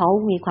เขา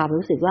มีความ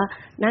รู้สึกว่า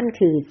นั่น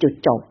คือจุด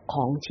จบข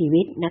องชี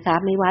วิตนะคะ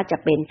ไม่ว่าจะ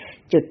เป็น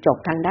จุดจบ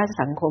ทางด้าน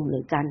สังคมหรื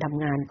อการท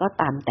ำงานก็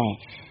ตามแต่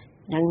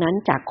ดังนั้น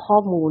จากข้อ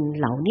มูล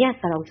เหล่านี้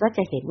เราก็จ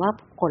ะเห็นว่า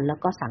คนแล้ว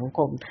ก็สังค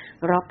ม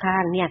รอบข้า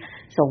งเนี่ย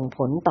ส่งผ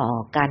ลต่อ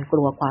การก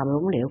ลัวความ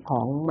ล้มเหลวข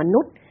องมนุ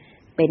ษย์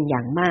เป็นอย่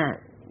างมาก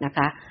นะค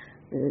ะ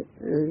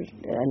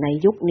ใน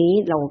ยุคนี้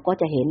เราก็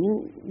จะเห็น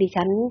ดิ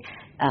ฉัน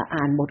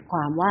อ่านบทคว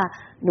ามว่า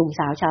หนุ่ม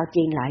สาวชาว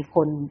จีนหลายค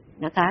น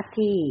นะคะ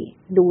ที่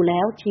ดูแล้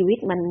วชีวิต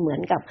มันเหมือ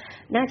นกับ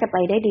น่าจะไป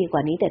ได้ดีกว่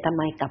านี้แต่ทำไ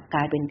มกลับกล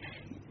ายเป็น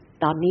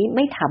ตอนนี้ไ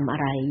ม่ทำอะ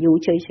ไรอยู่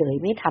เฉย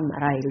ๆไม่ทำอ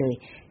ะไรเลย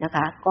นะค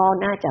ะก็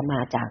น่าจะมา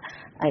จาก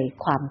ไอ้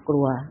ความก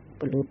ลัว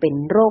หรือเป็น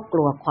โรคก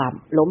ลัวความ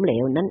ล้มเหล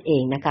วนั่นเอ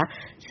งนะคะ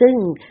ซึ่ง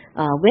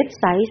เว็บ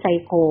ไซต์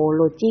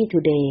Psychology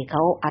Today เข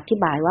าอธิ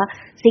บายว่า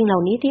สิ่งเหล่า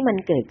นี้ที่มัน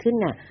เกิดขึ้น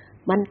น่ะ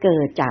มันเกิ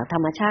ดจากธร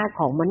รมชาติ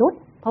ของมนุษย์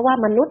เพราะว่า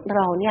มนุษย์เ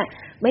ราเนี่ย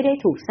ไม่ได้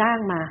ถูกสร้าง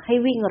มาให้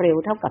วิ่งเร็ว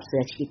เท่ากับเสื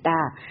อชีตา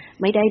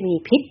ไม่ได้มี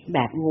พิษแบ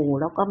บงู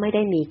แล้วก็ไม่ไ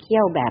ด้มีเขี้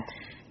ยวแบบ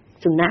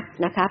สุนัข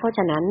นะคะเพราะฉ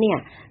ะนั้นเนี่ย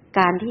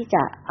การที่จ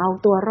ะเอา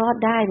ตัวรอด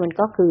ได้มัน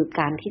ก็คือ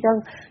การที่ต้อง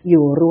อ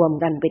ยู่รวม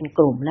กันเป็นก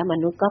ลุ่มและม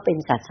นุษย์ก็เป็น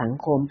สัตว์สัง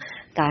คม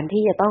การ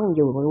ที่จะต้องอ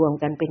ยู่รวม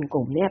กันเป็นก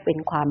ลุ่มเนี่ยเป็น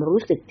ความรู้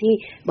สึกที่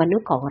มนุ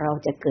ษย์ของเรา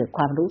จะเกิดค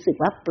วามรู้สึก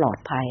ว่าปลอด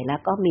ภัยแล้ว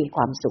ก็มีค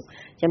วามสุข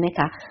ใช่ไหมค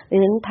ะดั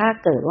งนั้นถ้า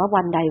เกิดว่า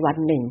วันใดวัน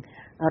หนึ่ง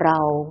เรา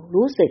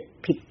รู้สึก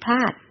ผิดพล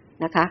าด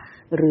นะคะ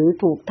หรือ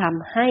ถูกท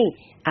ำให้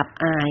อับ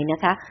อายน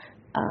ะคะ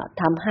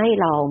ทำให้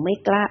เราไ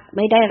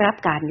ม่ได้รับ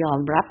การยอม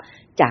รับ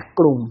จาก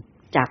กลุ่ม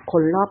จากค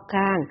นรอบ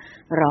ข้าง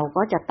เรา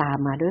ก็จะตาม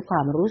มาด้วยคว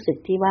ามรู้สึก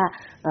ที่ว่า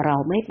เรา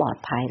ไม่ปลอด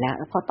ภัยแล้ว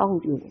เพราะต้อง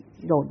อยู่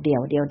โดดเดี่ย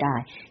วเดียวดา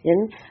ยดังนั้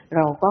นเ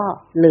ราก็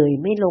เลย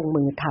ไม่ลง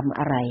มือทำ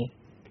อะไร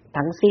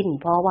ทั้งสิ้น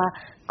เพราะว่า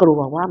กลัว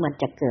ว่ามัน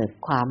จะเกิด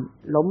ความ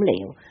ล้มเหล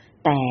ว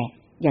แต่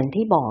อย่าง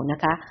ที่บอกนะ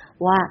คะ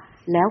ว่า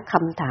แล้วค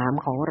ำถาม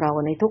ของเรา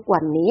ในทุกวั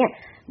นนี้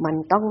มัน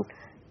ต้อง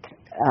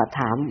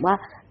ถามว่า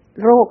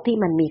โรคที่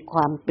มันมีคว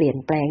ามเปลี่ยน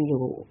แปลงอ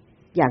ยู่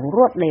อย่างร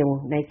วดเร็ว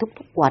ใน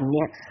ทุกๆวันเ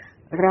นี่ย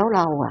แล้วเ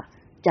รา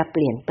จะเป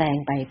ลี่ยนแปลง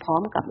ไปพร้อ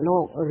มกับโล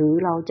กหรือ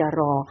เราจะ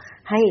รอ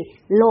ให้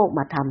โลกม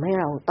าทำให้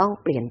เราต้อง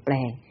เปลี่ยนแปล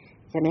ง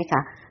ใช่ไหมค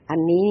ะอัน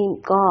นี้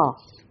ก็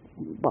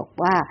บอก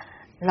ว่า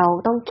เรา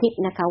ต้องคิด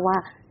นะคะว่า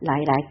ห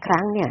ลายๆค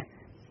รั้งเนี่ย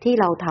ที่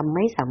เราทำไ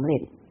ม่สำเร็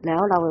จแล้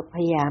วเราพ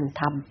ยายาม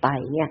ทำไป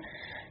เนี่ย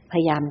พ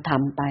ยายามท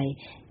ำไป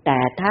แต่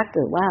ถ้าเ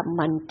กิดว่า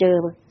มันเจอ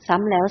ซ้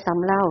ำแล้วซ้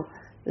ำเล่า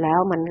แล้ว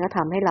มันก็ท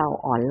ำให้เรา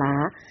อ่อนล้า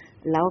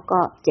แล้วก็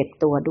เจ็บ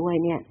ตัวด้วย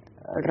เนี่ย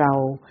เรา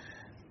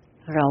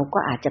ก็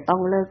อาจจะต้อ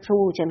งเลิก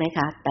สู้ใช่ไหมค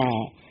ะแต่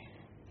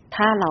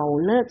ถ้าเรา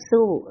เลิก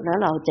สู้แล้ว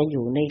เราจะอ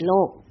ยู่ในโล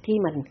กที่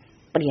มัน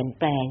เปลี่ยน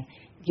แปลง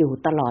อยู่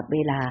ตลอดเว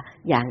ลา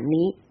อย่าง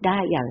นี้ได้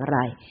อย่างไร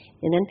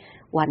ดังนั้น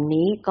วัน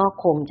นี้ก็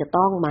คงจะ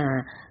ต้องมา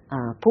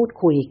พูด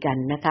คุยกัน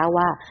นะคะ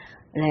ว่า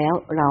แล้ว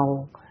เรา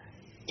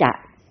จะ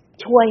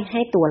ช่วยใ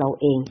ห้ตัวเรา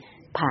เอง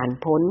ผ่าน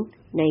พ้น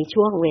ใน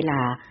ช่วงเวลา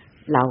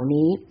เหล่า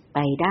นี้ไป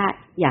ได้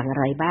อย่าง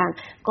ไรบ้าง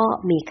ก็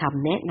มีค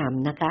ำแนะน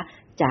ำนะคะ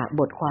จาก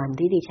บทความ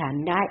ที่ดิฉัน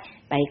ได้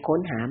ไปค้น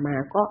หามา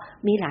ก็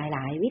มีหล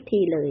ายๆวิ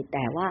ธีเลยแ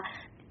ต่ว่า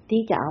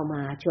ที่จะเอาม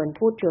าชวน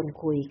พูดชวน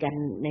คุยกัน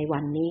ในวั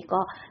นนี้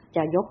ก็จ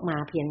ะยกมา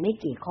เพียงไม่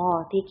กี่ข้อ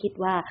ที่คิด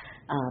ว่า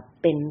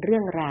เป็นเรื่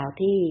องราว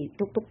ที่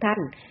ทุกท่าน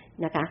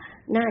นะคะ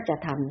น่าจะ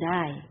ทำไ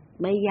ด้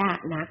ไม่ยาก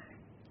นัก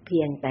เพี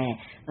ยงแต่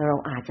เรา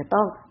อาจจะ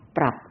ต้องป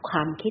รับคว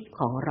ามคิด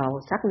ของเรา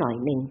สักหน่อย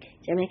หนึ่ง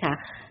ใช่ไหมคะ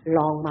ล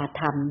องมา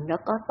ทำแล้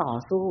วก็ต่อ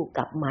สู้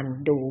กับมัน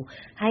ดู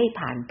ให้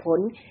ผ่านพ้น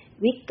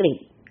วิกฤต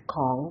ข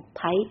อง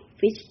Pipe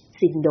Fish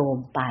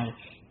Syndrome ไป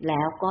แ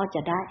ล้วก็จ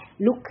ะได้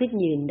ลุกขึ้น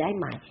ยืนได้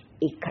ใหม่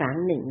อีกครั้ง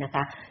หนึ่งนะค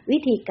ะวิ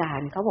ธีการ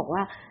เขาบอก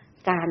ว่า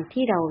การ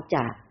ที่เราจ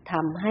ะท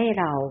ำให้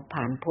เรา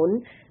ผ่านพ้น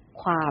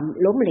ความ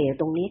ล้มเหลว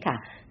ตรงนี้ค่ะ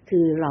คื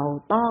อเรา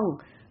ต้อง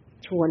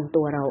ชวน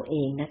ตัวเราเอ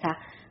งนะคะ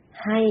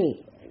ให้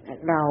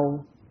เรา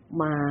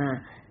มา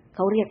เข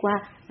าเรียกว่า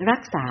รั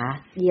กษา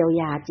เยียว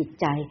ยาจิต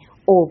ใจ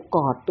โอบก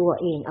อดตัว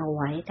เองเอาไ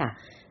ว้ค่ะ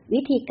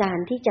วิธีการ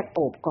ที่จะโอ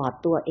บกอด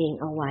ตัวเอง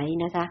เอาไว้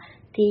นะคะ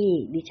ที่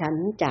ดิฉัน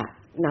จะ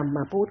นำม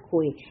าพูดคุ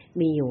ย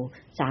มีอยู่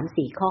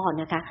 3-4 ข้อ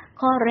นะคะ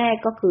ข้อแรก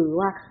ก็คือ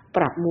ว่าป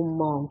รับมุม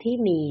มองที่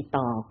มี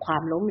ต่อควา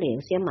มล้มเหลว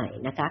เสียใหม่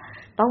นะคะ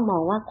ต้องมอ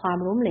งว่าความ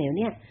ล้มเหลว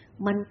เนี่ย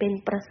มันเป็น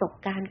ประสบ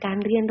การณ์การ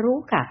เรียนรู้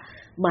ค่ะ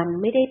มัน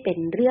ไม่ได้เป็น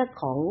เรื่อง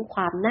ของค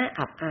วามน่า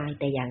อับอาย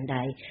แต่อย่างใด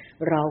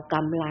เราก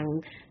ำลัง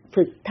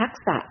ฝึกทัก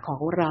ษะขอ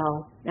งเรา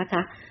นะค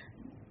ะ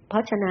เพรา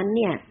ะฉะนั้น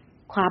เนี่ย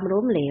ความ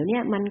ล้มเหลวเนี่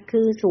ยมัน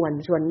คือส่ว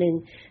นหนึ่ง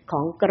ขอ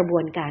งกระบว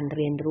นการเ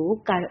รียนรู้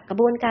กระ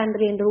บวนการ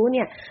เรียนรู้เ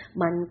นี่ย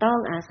มันต้อง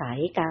อาศัย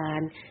กา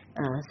ร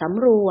ส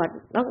ำรวจ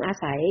ต้องอา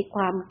ศัยค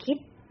วามคิด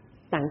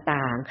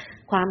ต่าง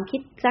ๆความคิ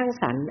ดสร้าง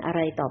สรรค์อะไร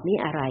ต่อมี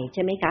อะไรใ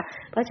ช่ไหมคะ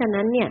เพราะฉะ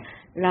นั้นเนี่ย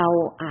เรา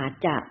อาจ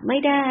จะไม่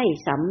ได้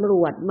สำร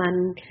วจมัน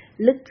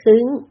ลึก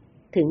ซึ้ง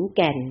ถึงแ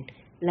ก่น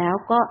แล้ว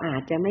ก็อา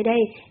จจะไม่ได้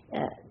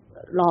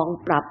ลอง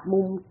ปรับ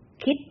มุม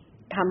คิด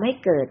ทำให้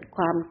เกิดค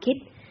วามคิด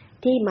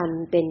ที่มัน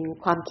เป็น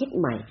ความคิด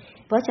ใหม่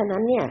เพราะฉะนั้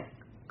นเนี่ย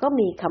ก็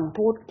มีคำ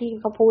พูดที่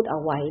เขาพูดเอา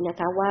ไว้นะ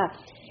คะว่า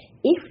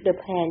if the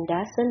plan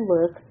doesn't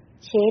work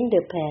change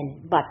the plan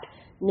but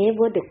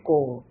never the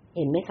goal เ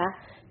ห็นไหมคะ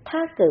ถ้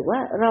าเกิดว่า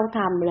เรา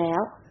ทำแล้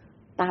ว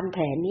ตามแผ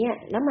นเนี้ย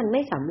แล้วมันไ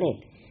ม่สำเร็จ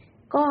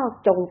ก็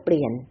จง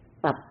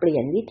ปรับเปลี่ย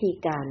นวิธี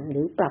การห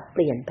รือปรับเป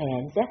ลี่ยนแผ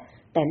นซะ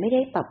แต่ไม่ไ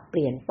ด้ปรับเป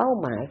ลี่ยนเป้า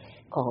หมาย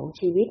ของ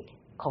ชีวิต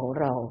ของ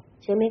เรา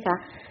ใช่ไหมคะ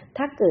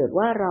ถ้าเกิด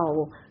ว่าเรา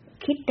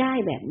คิดได้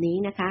แบบนี้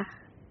นะคะ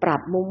ปรั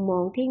บมุมมอ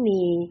งที่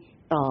มี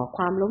ต่อค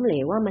วามล้มเหล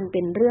วว่ามันเ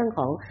ป็นเรื่องข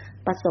อง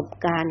ประสบ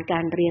การณ์กา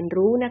รเรียน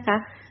รู้นะคะ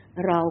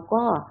เรา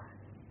ก็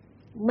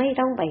ไม่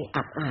ต้องไป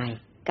อับอาย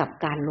กับ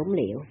การล้มเ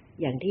หลว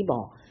อย่างที่บ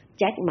อก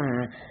แจ็คมา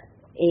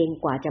เอง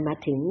กว่าจะมา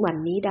ถึงวัน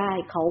นี้ได้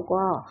เขา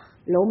ก็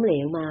ล้มเหล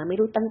วมาไม่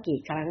รู้ตั้งกี่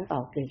ครั้งต่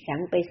อกี่ครั้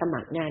งไปส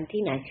มัครงาน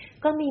ที่ไหน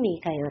ก็ไม่มี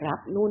ใครรับ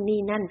นู่นนี่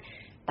นั่น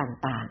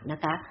ต่างๆนะ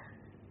คะ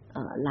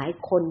หลาย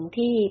คน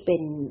ที่เป็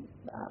น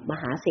ม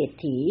หาเศรษ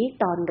ฐี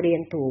ตอนเรีย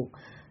นถูก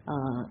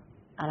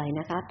อะไร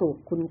นะคะถูก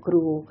คุณค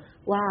รู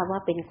ว่า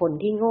เป็นคน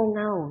ที่โง่เ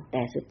ง่าแ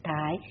ต่สุด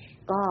ท้าย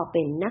ก็เ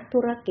ป็นนักธุ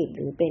รกิจ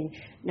หรือเป็น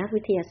นัก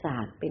วิทยาศา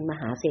สตร์เป็นม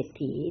หาเศรษ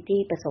ฐีที่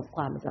ประสบค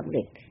วามสำเ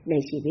ร็จใน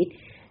ชีวิต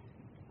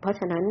เพราะ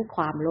ฉะนั้นค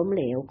วามล้มเ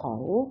หลวของ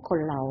คน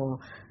เรา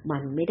มั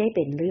นไม่ได้เ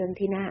ป็นเรื่อง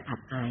ที่น่าอั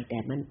บอายแต่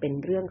มันเป็น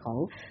เรื่องของ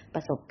ป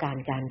ระสบการ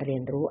ณ์การเรีย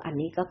นรู้อัน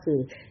นี้ก็คือ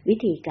วิ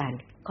ธีการ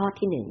ข้อ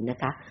ที่1นะ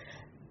คะ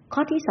ข้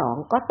อที่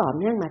2ก็ต่อ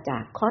เนื่องมาจา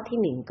กข้อ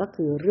ที่1ก็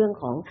คือเรื่อง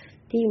ของ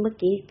ที่เมื่อ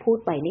กี้พูด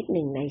ไปนิดห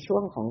นึ่งในช่ว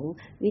งของ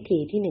วิธี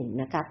ที่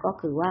1นะคะก็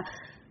คือว่า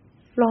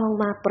ลอง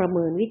มาประเ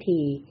มินวิ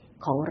ธี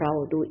ของเรา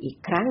ดูอีก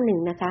ครั้งหนึ่ง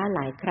นะคะห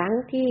ลายครั้ง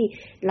ที่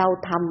เรา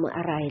ทำอ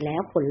ะไรแล้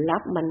วผลลั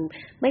พธ์มัน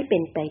ไม่เป็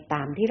นไปต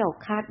ามที่เรา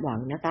คาดหวัง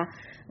นะคะ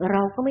เร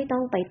าก็ไม่ต้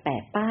องไปแป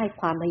ะป้าย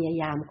ความพยา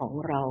ยามของ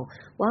เรา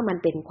ว่ามัน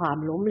เป็นความ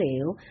ล้มเหล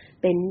ว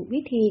เป็น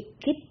วิธี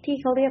คิดที่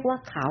เขาเรียกว่า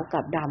ขาว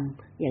กับด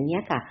ำอย่างนี้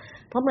ค่ะ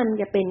เพราะมัน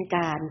จะเป็นก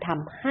ารท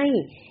ำให้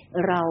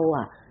เรา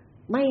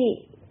ไม่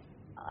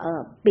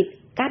ปิด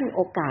กั้นโอ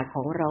กาสข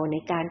องเราใน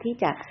การที่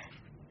จะ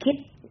คิด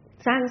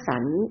สร้างสร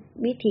รค์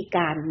วิธีก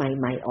ารใ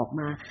หม่ๆออก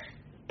มา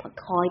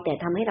คอยแต่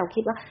ทำให้เรา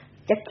คิดว่า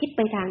จะคิดไ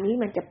ปทางนี้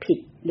มันจะผิด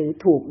หรือ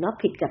ถูกเนาะ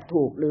ผิดกับ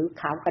ถูกหรือ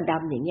ขาวกับด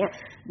ำอย่างเงี้ย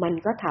มัน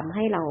ก็ทำใ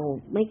ห้เรา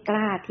ไม่ก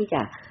ล้าที่จ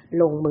ะ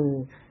ลงมือ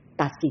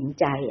ตัดสิน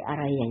ใจอะ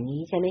ไรอย่าง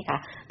นี้ใช่ไหมคะ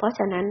เพราะฉ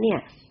ะนั้นเนี่ย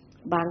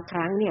บางค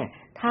รั้งเนี่ย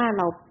ถ้าเ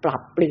ราปรั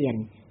บเปลี่ยน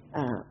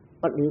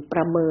หรือป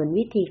ระเมิน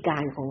วิธีกา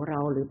รของเรา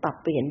หรือปรับ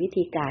เปลี่ยนวิ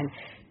ธีการ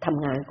ท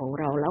ำงานของ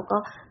เราแล้วก็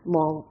ม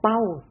องเป้า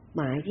ห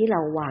มายที่เร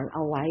าวางเอ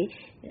าไว้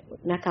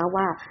นะคะ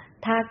ว่า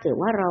ถ้าเกิด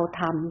ว่าเรา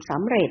ทำส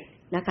ำเร็จ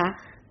นะคะ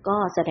ก็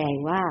แสดง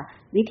ว่า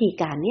วิธี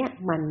การเนี้ย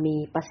มันมี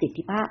ประสิท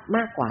ธิภาพม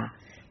ากกว่า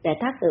แต่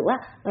ถ้าเกิดว่า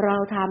เรา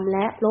ทำแล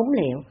ะล้มเ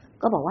หลว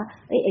ก็บอกว่า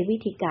ไอ้วิ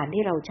ธีการ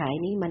ที่เราใช้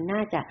นี้มันน่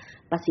าจะ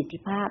ประสิทธิ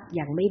ภาพ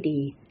ยังไม่ดี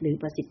หรือ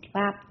ประสิทธิภ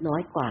าพน้อ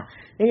ยกว่า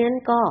ดังนั้น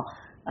ก็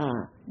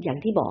อย่าง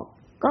ที่บอก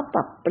ก็ป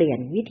รับเปลี่ยน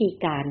วิธี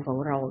การของ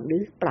เราหรื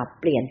อปรับ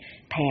เปลี่ยน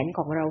แผนข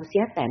องเราเสี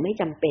ยแต่ไม่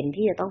จำเป็น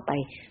ที่จะต้องไป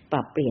ป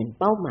รับเปลี่ยน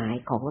เป้าหมาย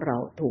ของเรา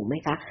ถูกไหม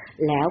คะ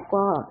แล้ว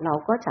ก็เรา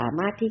ก็สา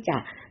มารถที่จะ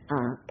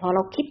พอเร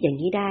าคิดอย่าง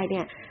นี้ได้เ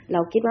นี่ยเร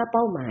าคิดว่าเ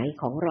ป้าหมาย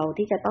ของเรา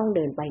ที่จะต้องเ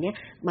ดินไปเนี่ย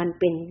มัน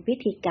เป็นวิ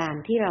ธีการ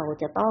ที่เรา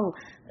จะต้อง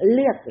เ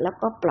ลือกแล้ว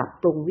ก็ปรับ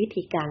ปรุงวิ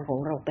ธีการของ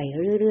เราไป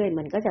เรื่อยๆ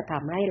มันก็จะท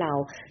ำให้เรา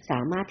ส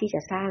ามารถที่จ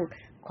ะสร้าง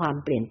ความ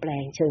เปลี่ยนแปล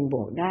งเชิงบ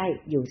วกได้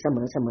อยู่เ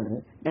สมอ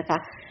ๆนะคะ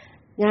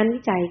งานวิ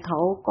จัยเขา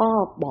ก็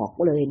บอก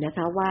เลยนะค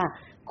ะว่า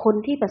คน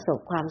ที่ประสบ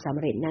ความสำ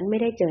เร็จนั้นไม่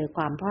ได้เจอค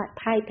วาม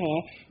พ่ายแพ้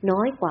น้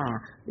อยกว่า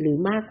หรือ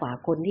มากกว่า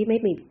คนที่ไ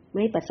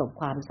ม่ประสบ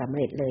ความสำเ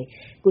ร็จเลย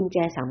กุญแจ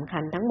สำคั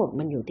ญทั้งหมด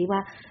มันอยู่ที่ว่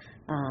า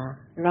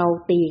เรา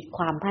ตีค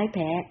วามพ่ายแ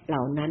พ้เหล่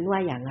านั้นว่า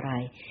อย่างไร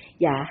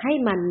อย่าให้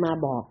มันมา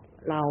บอก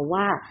เรา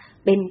ว่า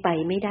เป็นไป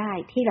ไม่ได้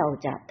ที่เรา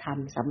จะท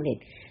ำสำเร็จ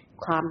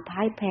ความ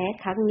พ่ายแพ้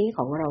ครั้งนี้ข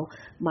องเรา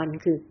มัน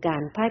คือกา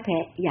รพ่ายแพ้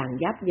อย่าง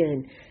ยับเยิน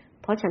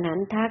เพราะฉะนั้น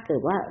ถ้าเกิ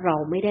ดว่าเรา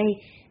ไม่ได้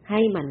ให้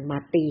มันมา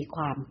ตีค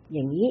วามอ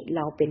ย่างนี้เ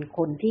ราเป็นค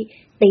นที่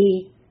ตี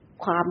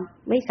ความ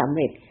ไม่สำเ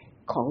ร็จ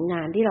ของง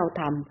านที่เรา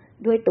ท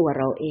ำด้วยตัว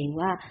เราเอง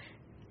ว่า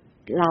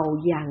เรา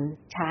ยัง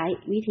ใช้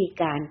วิธี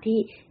การที่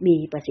มี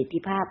ประสิทธิ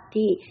ภาพ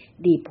ที่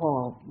ดีพอ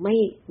ไ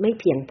ม่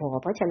เพียงพอ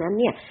เพราะฉะนั้น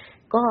เนี่ย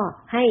ก็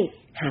ให้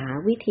หา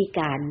วิธีก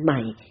ารให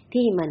ม่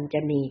ที่มันจ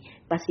ะมี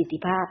ประสิทธิ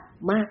ภาพ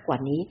มากกว่า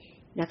นี้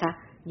นะคะ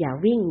อย่า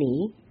วิ่งหนี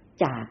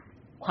จาก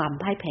ความ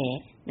พ่ายแพ้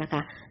นะค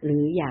ะหรื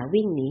ออย่า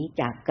วิ่งหนี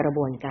จากกระบ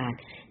วนการ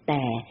แ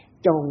ต่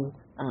จง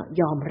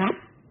ยอมรับ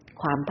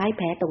ความพ่ายแ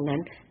พ้ตรงนั้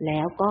นแล้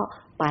วก็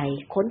ไป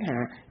ค้นหา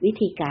วิ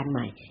ธีการให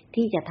ม่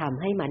ที่จะท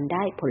ำให้มันไ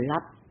ด้ผลลั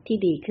พธ์ที่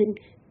ดีขึ้น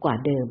กว่า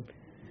เดิม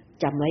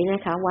จำไว้น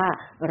ะคะว่า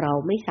เรา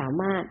ไม่สา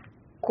มารถ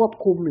ควบ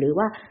คุมหรือ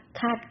ว่า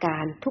คาดกา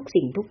รทุก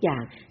สิ่งทุกอย่า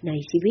งใน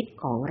ชีวิต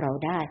ของเรา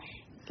ได้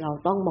เรา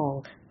ต้องมอง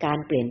การ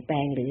เปลี่ยนแปล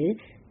งหรือ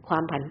ควา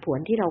มผันผวน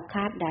ที่เราค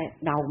าด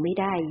เดาไม่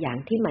ได้อย่าง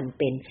ที่มัน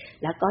เป็น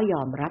แล้วก็ย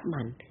อมรับ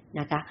มัน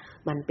นะคะ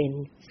มันเป็น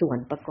ส่วน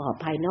ประกอบ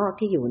ภายนอก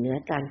ที่อยู่เหนือ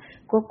การ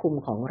ควบคุม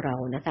ของเรา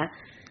นะคะ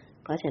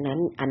เพราะฉะนั้น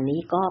อันนี้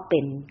ก็เป็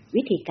น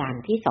วิธีการ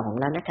ที่2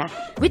แล้วนะคะ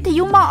วิท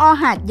ยุมอ.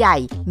หาดใหญ่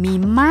มี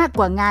มากก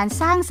ว่างาน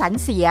สร้างสรร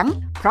ค์เสียง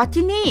เพราะ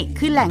ที่นี่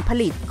คือแหล่งผ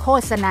ลิตโฆ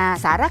ษณา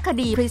สารค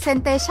ดี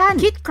Presentation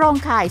คิดโครง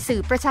ข่ายสื่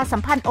อประชาสั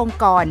มพันธ์องค์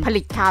กรผ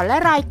ลิตข่าวและ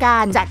รายกา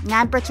รจัดงา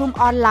นประชุม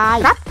ออนไล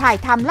น์รับถ่าย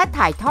ทำและ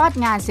ถ่ายทอด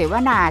งานเสว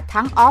นา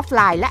ทั้งออฟไ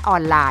ลน์และออ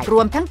นไลน์ร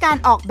วมทั้งการ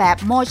ออกแบบ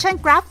Motion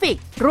Graphic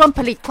รวมผ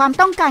ลิตความ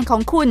ต้องการขอ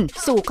งคุณ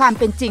สู่ความ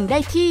เป็นจริงได้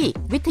ที่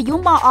วิทยุ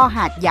มอ.ห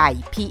าดใหญ่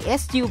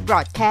PSU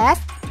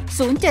Broadcast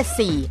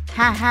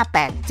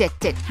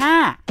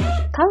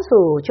 074-558-775เข้า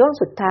สู่ช่วง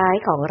สุดท้าย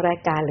ของราย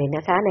การเลยน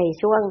ะคะใน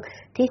ช่วง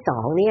ที่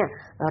2เนี่ย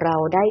เรา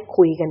ได้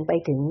คุยกันไป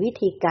ถึงวิ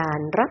ธีการ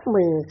รับ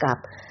มือกับ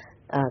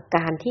ก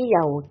ารที่เร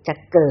าจะ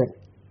เกิด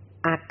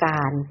อาก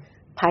าร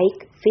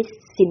Pike Fish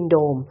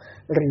Syndrome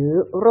หรือ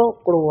โรค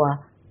กลัว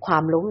ควา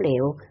มล้มเหล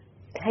ว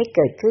ให้เ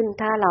กิดขึ้น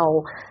ถ้าเรา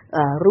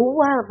รู้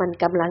ว่ามัน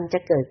กำลังจะ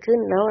เกิดขึ้น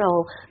แล้วเรา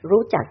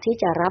รู้จักที่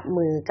จะรับ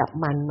มือกับ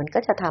มันก็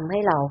จะทำให้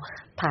เรา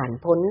ผ่าน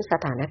พ้นส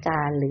ถานก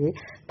ารณ์หรือ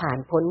ผ่าน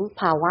พ้น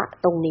ภาวะ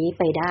ตรงนี้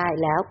ไปได้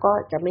แล้วก็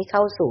จะไม่เข้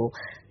าสู่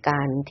ก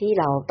ารที่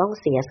เราต้อง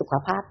เสียสุข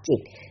ภาพจิต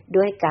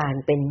ด้วยการ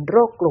เป็นโร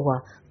คกลัว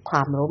คว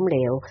ามล้มเหล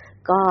ว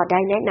ก็ได้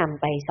แนะน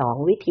ำไป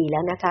2วิธีแล้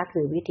วนะคะ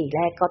คือวิธีแร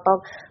กก็ต้อง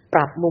ป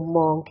รับมุมม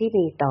องที่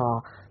มีต่อ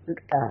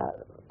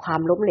ควา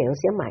มล้มเหลว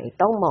เสียใหม่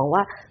ต้องมอง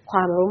ว่าคว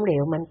ามล้มเหล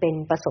วมันเป็น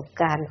ประสบ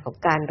การณ์ของ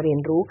การเรียน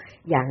รู้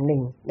อย่างหนึ่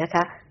งนะค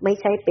ะไม่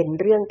ใช่เป็น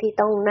เรื่องที่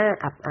ต้องน่า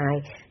อับอาย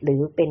หรื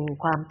อเป็น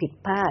ความผิด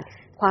พลาด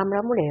ความ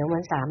ล้มเหลวมั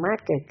นสามารถ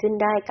เกิดขึ้น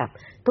ได้กับ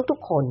ทุก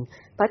ๆคน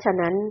เพราะฉะ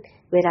นั้น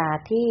เวลา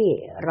ที่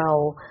เรา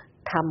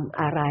ทำ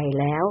อะไร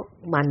แล้ว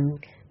มัน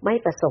ไม่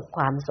ประสบค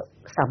วาม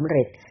สำเ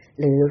ร็จ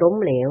หรือล้ม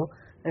เหลว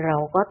เรา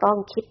ก็ต้อง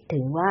คิดถึ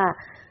งว่า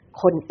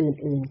คน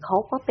อื่นๆเขา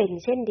ก็เป็น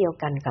เช่นเดียว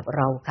กันกับเ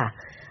ราค่ะ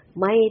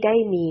ไม่ได้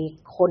มี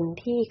คน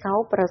ที่เขา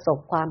ประสบ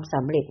ความส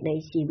ำเร็จใน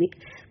ชีวิต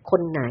ค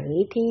นไหน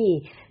ที่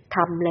ท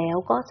ำแล้ว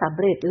ก็สำ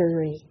เร็จเล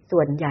ยส่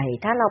วนใหญ่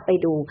ถ้าเราไป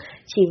ดู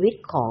ชีวิต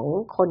ของ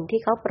คนที่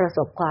เขาประส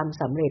บความ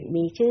สำเร็จ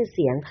มีชื่อเ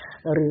สียง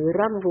หรือ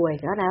ร่ำรวย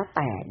ก็แล้วแ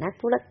ต่นัก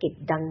ธุรกิจ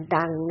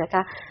ดังๆนะค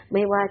ะไ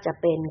ม่ว่าจะ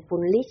เป็นคุ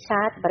ณริช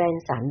าร์ด แบรน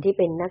สันที่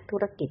เป็นนักธุ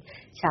รกิจ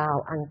ชาว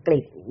อังกฤ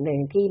ษหนึ่ง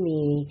ที่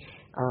มี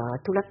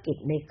ธุรกิจ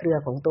ในเครือ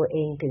ของตัวเอ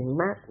งถึง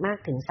มาก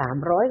ถึง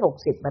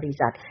360บริ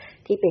ษัท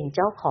ที่เป็นเ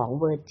จ้าของ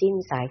Virgin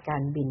สายกา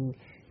รบิน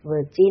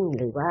Virgin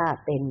หรือว่า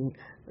เป็น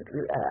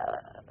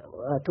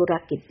ธุร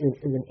กิจ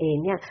อื่นๆเอง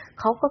เนี่ย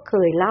เขาก็เค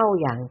ยเล่า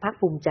อย่างภาค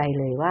ภูมิใจ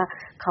เลยว่า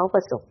เขาป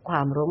ระสบคว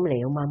ามล้มเหล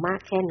วมามา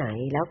กแค่ไหน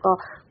แล้วก็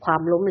ควา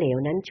มล้มเหลว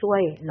นั้นช่ว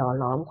ยหล่อ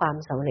หลอมความ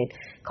สำเร็จ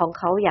ของ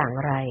เขาอย่าง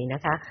ไรน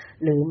ะคะ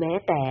หรือแม้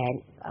แต่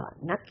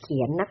นักเขี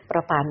ยนนักปร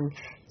ะพันธ์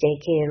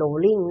J.K.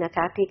 Rowling นะค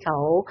ะที่เขา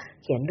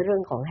เขียนเรื่อ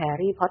งของแฮร์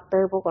รี่พอตเตอ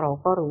ร์พวกเรา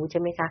ก็รู้ใช่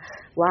ไหมคะ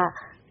ว่า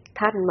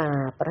ท่านมา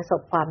ประส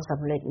บความส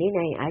ำเร็จนี่ใ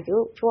นอายุ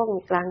ช่วง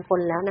กลางค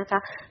นแล้วนะคะ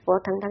เพรา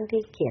ะทั้ง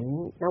ที่เขียน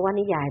นว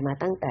นิยายมา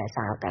ตั้งแต่ส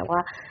าวแต่ว่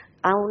า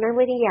เอานว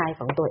นิยาย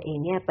ของตัวเอง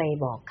เนี่ยไป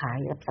บอกขาย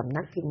กับสำ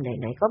นักพิมพ์ไ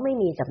หนๆก็ไม่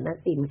มีสำนัก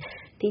พิมพ์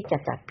ที่จะ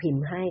จัดพิม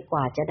พ์ให้ก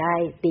ว่าจะได้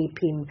ตี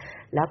พิมพ์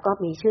แล้วก็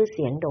มีชื่อเ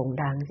สียงโด่ง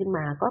ดังขึ้นม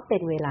าก็เป็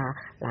นเวลา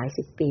หลาย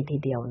สิบปีที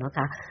เดียวนะค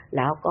ะแ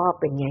ล้วก็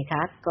เป็นไงค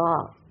ะก็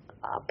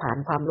ผ่าน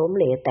ความล้มเ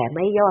หลวแต่ไ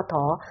ม่ย่อ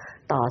ท้อ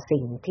ต่อ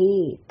สิ่งที่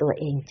ตัว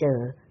เองเจอ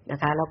นะ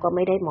คะแล้วก็ไ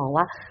ม่ได้มอง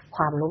ว่าค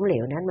วามล้มเหล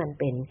วนั้นมัน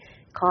เป็น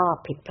ข้อ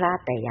ผิดพลาด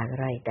แต่อย่าง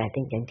ไรแต่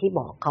อย่างที่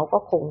บอกเขาก็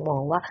คงมอ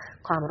งว่า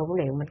ความล้มเ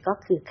หลวมันก็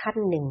คือขั้น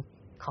หนึ่ง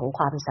ของค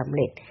วามสำเ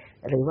ร็จ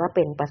หรือว่าเ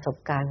ป็นประสบ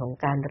การณ์ของ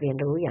การเรียน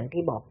รู้อย่าง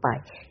ที่บอกไป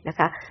นะค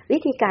ะวิ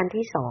ธีการ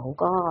ที่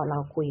2ก็เรา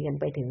คุยกัน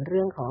ไปถึงเ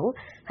รื่องของ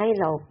ให้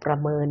เราประ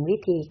เมินวิ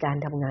ธีการ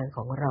ทำงานข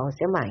องเราเ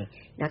สียใหม่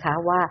นะคะ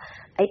ว่า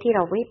ไอ้ที่เร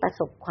าไม่ประ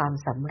สบความ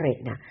สำเร็จ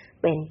น่ะ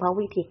เป็นเพราะ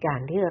วิธีการ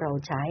ที่เรา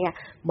ใช้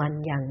มัน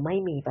ยังไม่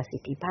มีประสิ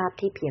ทธิภาพ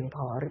ที่เพียงพ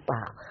อหรือเป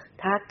ล่า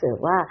ถ้าเกิด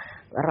ว่า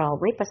เรา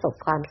ไม่ประสบ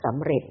ความสำ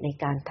เร็จใน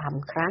การท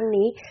ำครั้ง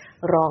นี้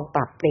ลองป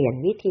รับเปลี่ยน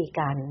วิธี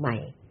การใหม่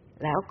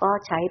แล้วก็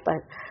ใช้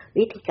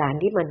วิธีการ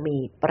ที่มันมี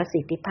ประ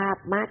สิทธิภาพ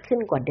มากขึ้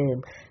นกว่าเดิม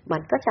มั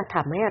นก็จะท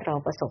ำให้เรา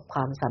ประสบคว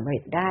ามสำเร็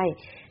จได้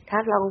ถ้า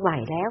ลองใหม่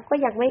แล้วก็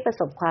ยังไม่ประ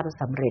สบความ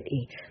สำเร็จ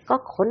อีกก็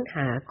ค้นห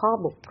าข้อ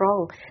บกพร่อง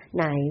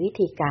ในวิ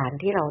ธีการ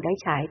ที่เราได้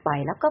ใช้ไป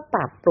แล้วก็ป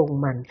รับปรุง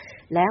มัน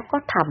แล้วก็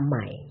ทำให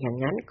ม่อย่าง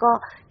นั้นก็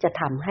จะ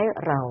ทำให้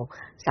เรา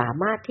สา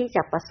มารถที่จ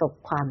ะประสบ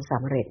ความส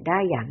ำเร็จได้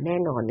อย่างแน่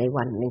นอนใน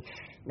วันหนึ่ง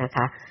นะค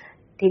ะ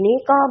ทีนี้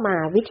ก็มา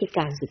วิธีก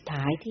ารสุด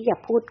ท้ายที่จะ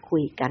พูดคุ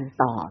ยกัน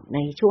ต่อใน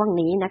ช่วง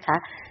นี้นะคะ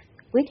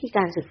วิธีก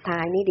ารสุดท้า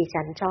ยนี่ดิ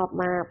ฉันชอบ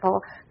มากเพราะ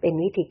เป็น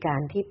วิธีการ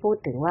ที่พูด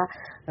ถึงว่า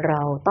เร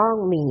าต้อง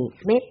มี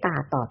เมตตา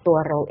ต่อตัว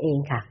เราเอง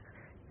ค่ะ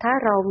ถ้า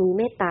เรามีเ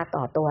มตตา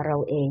ต่อตัวเรา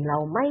เองเรา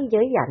ไม่เ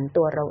ย้ยหยัน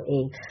ตัวเราเอ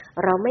ง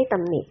เราไม่ต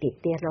ำหนิติ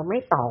เตียนเราไม่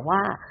ต่อว่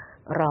า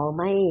เรา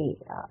ไม่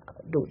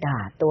ดุด่า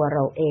ตัวเร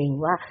าเอง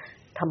ว่า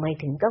ทำไม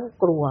ถึงต้อง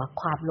กลัว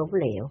ความล้ม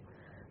เหลว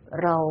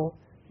เรา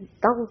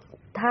ต้อง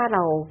ถ้าเร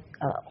า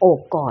โอบ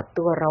กอด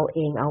ตัวเราเอ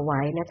งเอาไ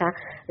ว้นะคะ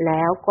แ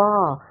ล้วก็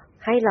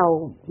ให้เรา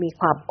มี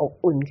ความอบ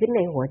อุ่นขึ้นใ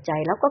นหัวใจ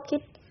แล้วก็คิ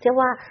ดเชื่อ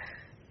ว่า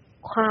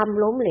ความ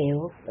ล้มเหลว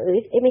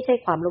ไม่ใช่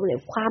ความล้มเหลว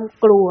ความ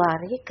กลัว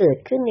ที่เกิด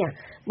ขึ้นเนี่ย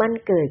มัน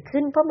เกิด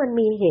ขึ้นเพราะมัน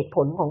มีเหตุผ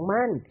ลของ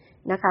มัน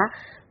นะคะ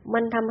มั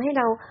นทำให้เ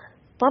รา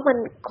เพราะมัน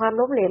ความ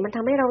ล้มเหลวมันท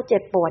ำให้เราเจ็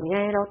บปวดไง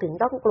เราถึง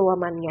ต้องกลัว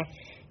มันไง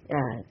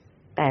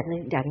แต่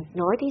อย่าง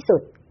น้อยที่สุ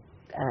ด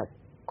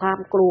ความ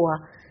กลัว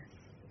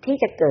ที่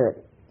จะเกิด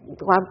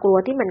ความกลัว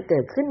ที่มันเกิ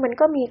ดขึ้นมัน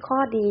ก็มีข้อ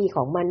ดีข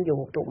องมันอยู่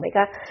ถูกไหมค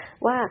ะ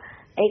ว่า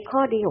ไอ้ข้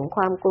อดีของค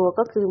วามกลัว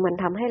ก็คือมัน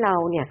ทำให้เรา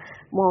เนี่ย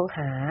มองห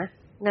า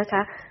นะค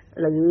ะ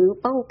หรือ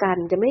ป้องกัน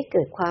จะไม่เ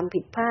กิดความผิ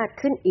ดพลาด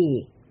ขึ้นอี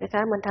กนะค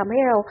ะมันทำให้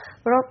เรา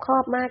รอบคอ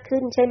บมากขึ้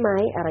นใช่ไหม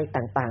อะไร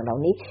ต่างๆเหล่า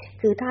นี้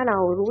คือถ้าเรา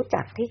รู้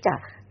จักที่จะ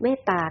เม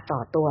ตตาต่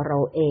อตัวเรา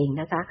เอง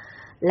นะคะ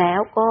แล้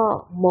วก็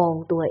มอง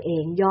ตัวเอ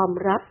งยอม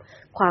รับ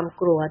ความ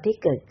กลัวที่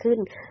เกิดขึ้น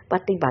ป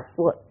ฏิบัติ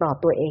ต่อ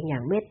ตัวเองอย่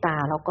างเมตตา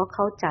เราก็เ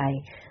ข้าใจ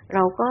เร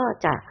าก็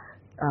จะ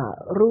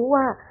รู้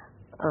ว่า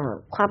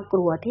ความก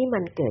ลัวที่มั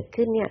นเกิด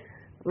ขึ้นเนี่ย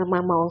ม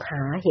ามองห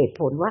าเหตุ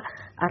ผลว่า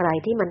อะไร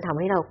ที่มันทำ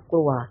ให้เราก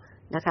ลัว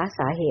นะคะส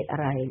าเหตุอะ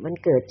ไรมัน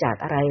เกิดจาก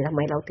อะไรทำไ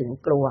มเราถึง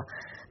กลัว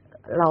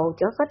เรา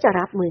ก็จะ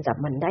รับมือกับ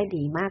มันได้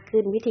ดีมาก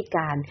ขึ้นวิธีก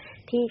าร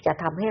ที่จะ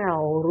ทำให้เรา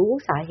รู้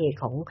สาเหตุ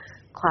ของ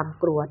ความ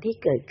กลัวที่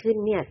เกิดขึ้น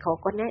เนี่ยเขา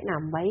ก็แนะน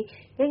ำไว้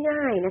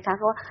ง่ายๆนะคะ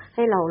ก็ใ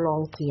ห้เราลอ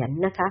งเขียน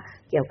นะคะ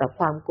เกี่ยวกับ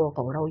ความกลัวข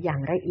องเราอย่า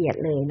งละเอียด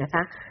เลยนะค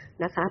ะ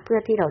เพื่อ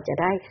ที่เราจะ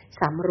ได้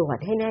สำรวจ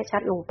ให้แน่ชั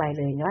ดลงไปเ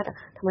ลยว่า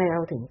ทำไมเรา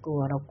ถึงกลั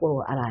วเรากลัว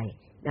อะไร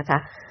นะคะ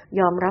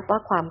ยอมรับว่า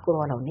ความกลั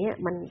วเหล่านี้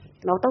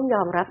เราต้องย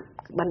อมรับ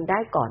มันได้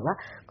ก่อนว่า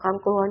ความ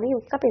กลัวนี่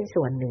ก็เป็น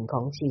ส่วนหนึ่งข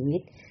องชีวิ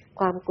ต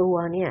ความกลัว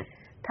เนี่ย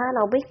ถ้าเร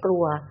าไม่กลั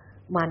ว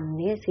มัน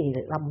เนี่ยสิ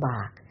ลำบ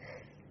าก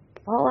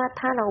เพราะว่า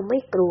ถ้าเราไม่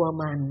กลัว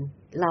มัน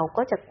เรา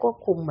ก็จะควบ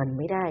คุมมันไ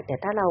ม่ได้แต่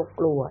ถ้าเรา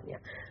กลัวเนี่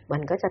ยมั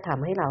นก็จะท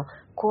ำให้เรา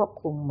ควบ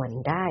คุมมัน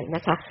ได้น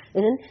ะคะดั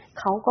งนั้น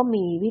เขาก็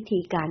มีวิธี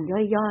การ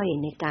ย่อย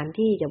ๆในการ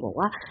ที่จะบอก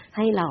ว่าใ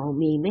ห้เรา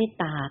มีเมต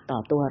ตาต่อ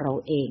ตัวเรา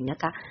เองนะ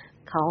คะ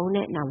เขาแน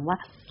ะนำว่า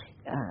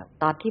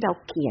ตอนที่เรา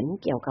เขียน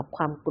เกี่ยวกับค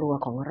วามกลัว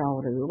ของเรา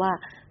หรือว่า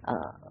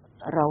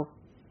เรา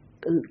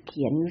เ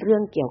ขียนเรื่อ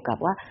งเกี่ยวกับ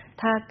ว่า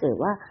ถ้าเกิด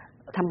ว่า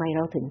ทำไมเ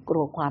ราถึงกลั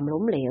วความ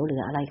ล้มเหลวหรื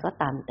ออะไรก็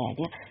ตามแต่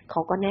เนี่ยเข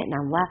าก็แนะน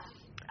ำว่า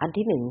อัน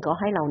ที่หนึ่งก็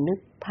ให้เรานึก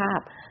ภาพ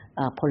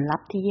ผลลั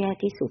พธ์ที่แย่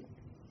ที่สุด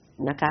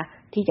นะคะ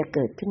ที่จะเ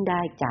กิดขึ้นไ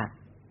ด้จาก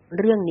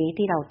เรื่องนี้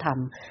ที่เราท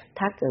ำ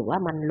ถ้าเกิดว่า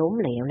มันล้ม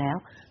เหลวแล้ว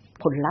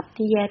ผลลัพธ์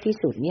ที่แย่ที่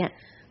สุดเนี่ย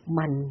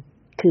มัน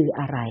คือ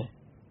อะไร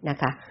นะ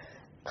คะ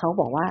เขา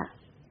บอกว่า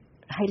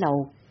ให้เรา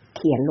เ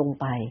ขียนลง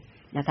ไป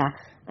นะคะ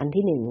อัน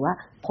ที่หนึ่งว่า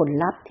ผล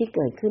ลัพธ์ที่เ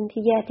กิดขึ้น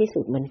ที่แย่ที่สุ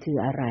ดมันคือ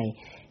อะไร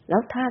แล้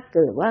วถ้าเ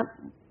กิดว่า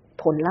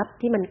ผลลัพธ์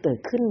ที่มันเกิด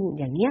ขึ้น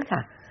อย่างนี้ค่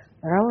ะ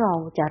แล้วเรา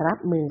จะรับ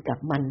มือกับ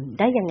มัน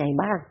ได้ยังไง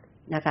บ้าง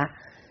นะคะ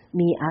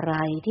มีอะไร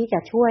ที่จะ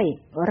ช่วย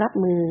รับ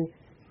มือ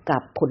กั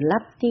บผลลั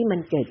พธ์ที่มัน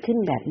เกิดขึ้น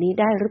แบบนี้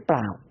ได้หรือเป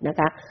ล่านะ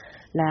คะ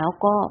แล้ว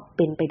ก็เ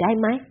ป็นไปได้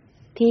ไหม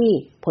ที่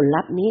ผล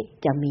ลัพธ์นี้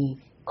จะมี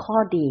ข้อ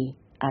ดี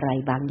อะไร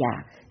บางอย่า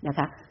งนะค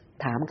ะ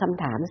ถามค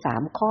ำถาม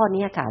3ข้อ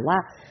นี้ค่ะว่า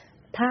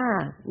ถ้า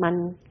มัน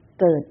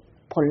เกิด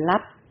ผลลั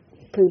พธ์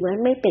คือมัน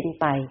ไม่เป็น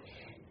ไป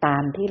ตา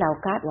มที่เรา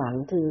คาดหวัง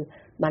คือ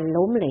มัน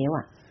ล้มเหลว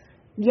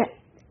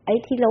ไอ้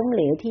ที่ล้มเห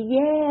ลวที่แ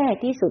ย่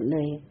ที่สุดเล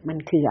ยมัน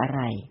คืออะไ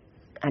ร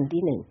อัน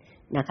ที่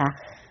1นะคะ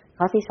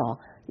ข้อที่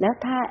2แล้ว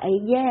ถ้าไอ้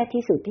แย่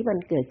ที่สุดที่มัน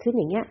เกิดขึ้น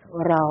อย่างเงี้ย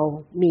เรา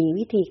มี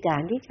วิธีกา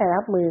รที่จะ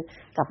รับมือ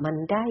กับมัน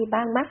ได้บ้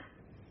างมั้ย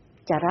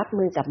จะรับ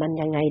มือกับมัน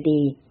ยังไง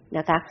ดีน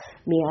ะคะ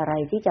มีอะไร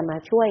ที่จะมา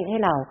ช่วยให้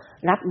เรา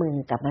รับมือ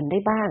กับมันได้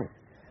บ้าง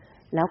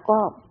แล้วก็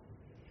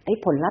ไอ้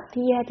ผลลัพธ์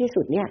ที่แย่ที่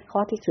สุดเนี่ยข้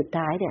อที่สุด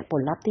ท้ายเนี่ยผ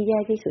ลลัพธ์ที่แย่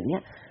ที่สุดเนี่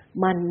ย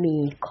มันมี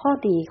ข้อ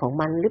ดีของ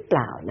มันหรือเป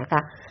ล่านะค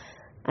ะ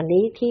อัน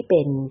นี้ที่เ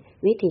ป็น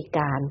วิธีก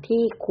าร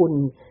ที่คุณ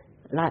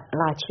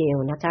ลาเชล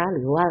นะคะห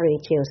รือว่าเร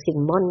เชลซิม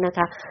มอนนะค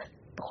ะ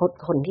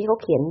คนที่เขา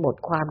เขียนบท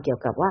ความเกี่ย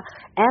วกับว่า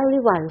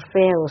everyone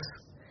fails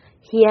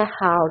here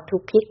how to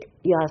pick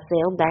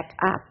yourself back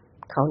up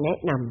เขาแนะ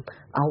น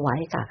ำเอาไว้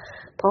ค่ะ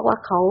เพราะว่า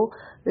เขา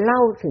เล่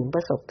าถึงป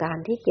ระสบการ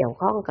ณ์ที่เกี่ยว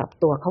ข้องกับ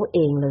ตัวเขาเอ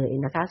งเลย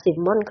นะคะซิม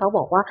มอนเขาบ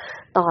อกว่า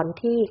ตอน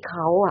ที่เข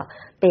า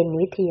เป็น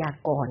วิทยา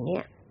กรเนี่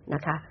ยน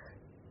ะคะ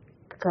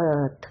เ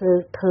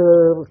ธอ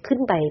ขึ้น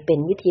ไปเป็น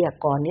วิทยา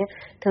กรเนี่ย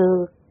เธอ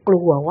ก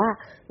ลัวว่า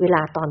เวล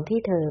าตอนที่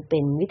เธอเป็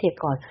นวิทยา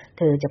กรเ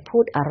ธอจะพู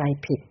ดอะไร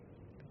ผิด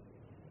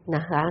น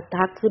ะคะ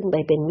ถ้าขึ้นไป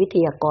เป็นวิท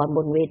ยากรบ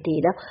นเวที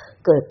แล้ว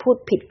เกิดพูด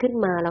ผิดขึ้น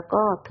มาแล้ว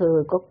ก็เธอ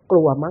ก็ก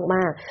ลัวม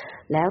าก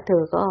ๆแล้วเธ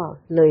อก็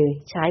เลย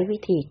ใช้วิ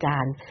ธีกา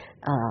ร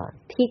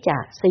ที่จะ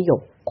สย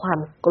บความ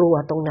กลัว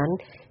ตรงนั้น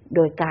โด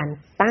ยการ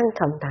ตั้ง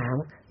คำถาม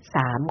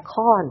3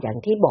ข้ออย่าง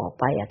ที่บอก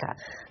ไปอะค่ะ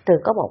เธอ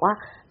ก็บอกว่า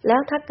แล้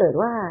วถ้าเกิด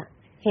ว่า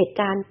เหตุ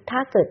การณ์ถ้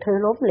าเกิดเธอ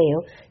ล้มเหลว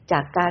จา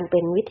กการเป็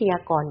นวิทยา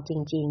กรจ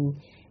ริง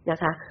ๆนะ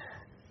คะ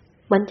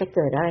มันจะเ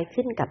กิดอะไร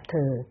ขึ้นกับเ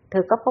ธ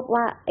อก็พบ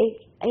ว่าไ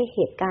อ้เห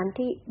ตุการณ์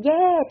ที่แ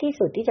ย่ที่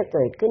สุดที่จะเ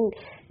กิดขึ้น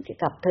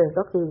กับเธอ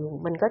ก็คือ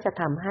มันก็จะ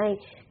ทำให้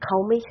เขา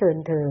ไม่เชิญ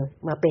เธอ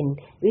มาเป็น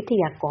วิท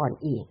ยากร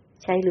อีก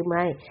ใช่หรือไ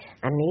ม่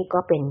อันนี้ก็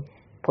เป็น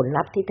ผล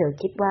ลัพธ์ที่เธอ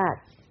คิดว่า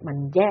มัน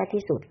แย่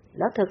ที่สุด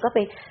แล้วเธอก็ไป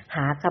ห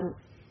า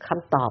ค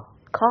ำตอบ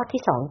ข้อ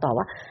ที่2ต่อ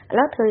ว่าแ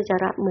ล้วเธอจะ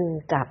รับมือ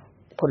กับ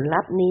ผล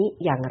ลัพธ์นี้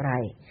อย่างไร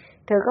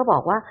เธอก็บอ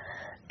กว่า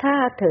ถ้า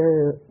เธอ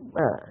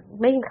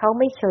เขา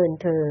ไม่เชิญ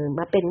เธอม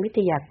าเป็นวิท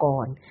ยาก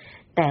ร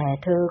แต่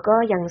เธอก็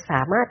ยังส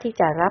ามารถที่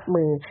จะรับ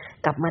มือ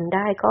กับมันไ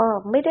ด้ก็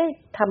ไม่ได้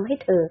ทำให้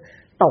เธอ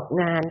ตก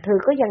งานเธอ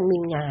ก็ยังมี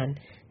งาน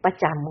ประ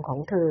จำของ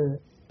เธอ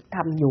ท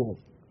ำอยู่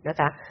นะ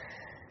คะ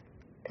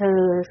เธอ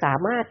สา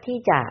มารถที่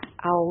จะ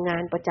เอางา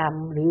นประจ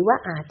ำหรือว่า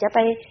อาจจะไป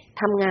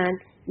ทำงาน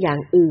อย่าง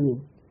อื่น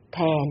แท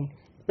น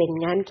เป็น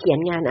งานเขียน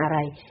งานอะไร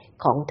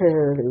ของเธอ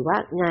หรือว่า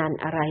งาน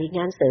อะไรง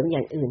านเสริมอ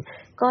ย่างอื่น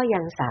ก็ยั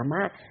งสาม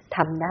ารถท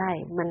ำได้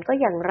มันก็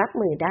ยังรับ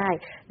มือได้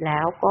แล้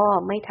วก็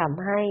ไม่ท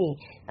ำให้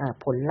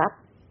ผลลัพธ์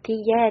ที่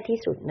แย่ที่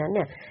สุดนั้นเ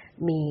นี่ย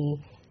มี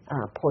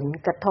ผล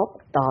กระทบ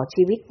ต่อ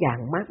ชีวิตอย่า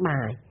งมากม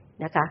าย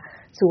นะคะ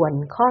ส่วน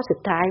ข้อสุด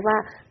ท้ายว่า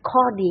ข้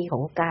อดีขอ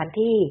งการ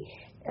ที่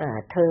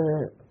เธอ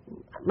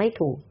ไม่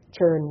ถูกเ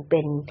ชิญเป็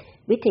น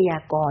วิทยา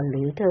กรห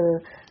รือเธอ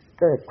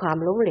เกิดความ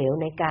ล้มเหลว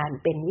ในการ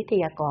เป็นวิท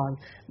ยากร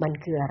มัน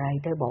คืออะไร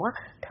เธอบอกว่า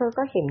เธอ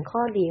ก็เห็นข้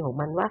อดีของ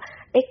มันว่า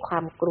ควา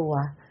มกลัว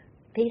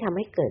ที่ทำใ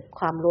ห้เกิด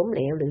ความล้มเห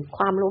ลวหรือค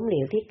วามล้มเหล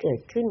วที่เกิด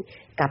ขึ้น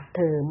กับเ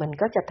ธอมัน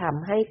ก็จะท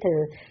ำให้เธอ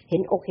เห็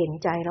นอกเห็น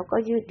ใจแล้วก็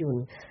ยืดหยุ่น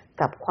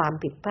กับความ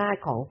ผิดพลาด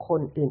ของค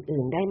น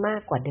อื่นๆได้มา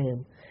กกว่าเดิม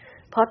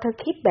พอเธอ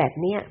คิดแบบ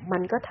นี้มั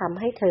นก็ทำ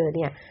ให้เธอเ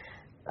นี่ย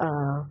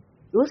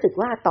รู้สึก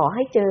ว่าต่อใ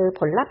ห้เจอ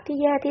ผลลัพธ์ที่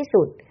แย่ที่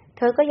สุด เ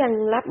ธอก็ยัง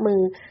รับมื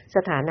อส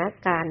ถาน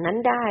การณ์นั้น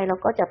ได้แล้ว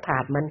ก็จะผ่า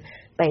นมัน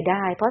ไปไ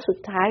ด้เพราะสุด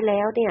ท้ายแ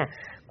ล้วเนี่ย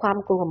ความ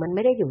กลัวมันไ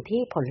ม่ได้อยู่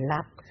ที่ผล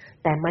ลัพธ์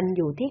แต่มันอ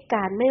ยู่ที่ก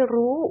ารไม่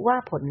รู้ว่า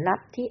ผลลัพ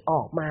ธ์ที่อ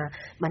อกมา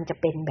มันจะ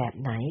เป็นแบบ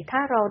ไหนถ้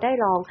าเราได้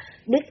ลอง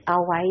นึกเอา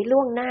ไว้ล่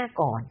วงหน้า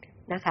ก่อน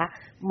นะคะ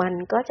มัน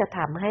ก็จะท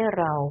ำให้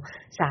เรา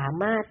สา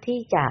มารถที่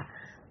จะ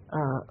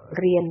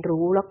เรียน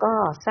รู้แล้วก็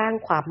สร้าง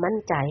ความมั่น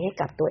ใจให้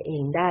กับตัวเอ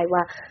งได้ว่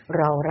าเ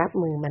รารับ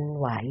มือมัน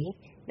ไหว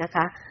นะค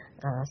ะ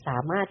สา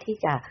มารถที่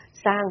จะ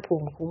สร้างภู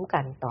มิคุ้ม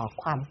กันต่อ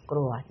ความก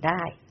ลัวไ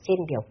ด้เช่น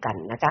เดียวกัน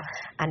นะคะ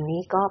อัน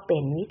นี้ก็เป็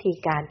นวิธี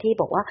การที่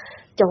บอกว่า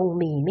จง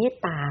มีเมต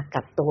ตา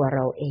กับตัวเร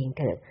าเอง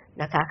เถิด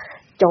นะคะ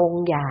จง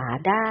อย่า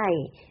ได้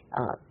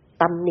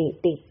ตำหนิ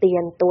ติเตีย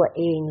นตัว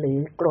เองหรือ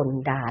กล่น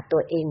ด่าตั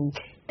วเอง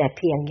แต่เ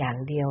พียงอย่าง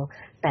เดียว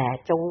แต่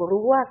จง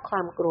รู้ว่าคว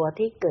ามกลัว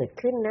ที่เกิด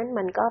ขึ้นนั้น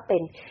มันก็เป็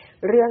น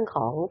เรื่องข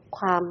องค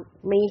วาม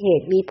มีเห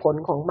ตุมีผล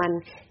ของมัน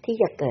ที่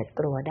จะเกิด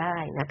กลัวได้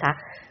นะคะ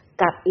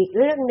กับอีก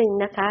เรื่องนึง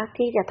นะคะ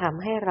ที่จะท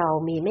ำให้เรา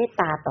มีเมต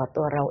ตาต่อ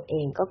ตัวเราเอ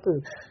งก็คือ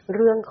เ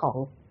รื่องของ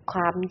คว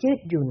ามยื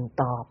ดหยุ่น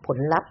ต่อผล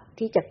ลัพธ์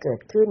ที่จะเกิด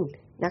ขึ้น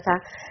นะคะ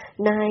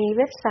ในเ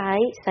ว็บไซ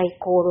ต์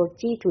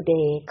Psychology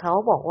Today เขา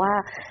บอกว่า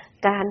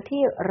การ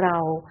ที่เรา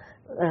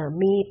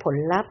มีผล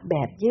ลัพธ์แบ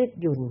บยืด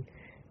หยุ่น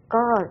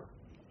ก็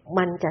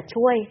มันจะ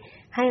ช่วย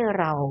ให้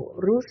เรา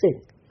รู้สึก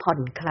ผ่อ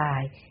นคลา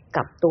ย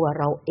กับตัว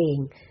เราเอง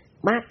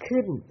มาก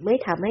ขึ้นไม่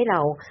ทำให้เรา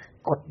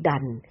กดดั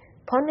น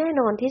เพราะแน่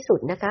นอนที่สุด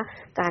นะคะ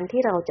การ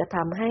ที่เราจะท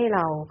ำให้เร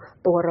า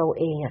ตัวเรา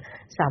เอง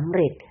สำเ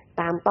ร็จ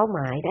ตามเป้าหม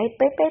ายได้เ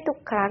ป๊ะๆทุก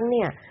ครั้งเ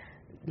นี่ย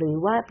หรือ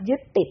ว่ายึ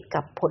ดติด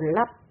กับผล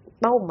ลัพธ์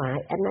เป้าหมาย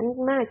อันนั้น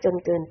มากจน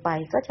เกินไป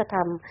ก็จะท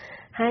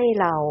ำให้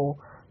เรา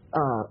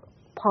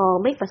พอ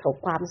ไม่ประสบ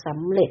ความส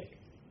ำเร็จ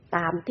ต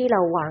ามที่เร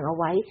าวางเอา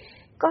ไว้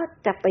ก็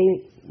จะไป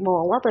มอ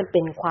งว่ามันเ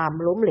ป็นความ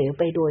ล้มเหลว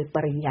ไปโดยป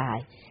ริยาย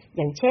อ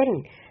ย่างเช่น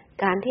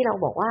การที่เรา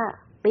บอกว่า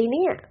ปี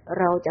นี้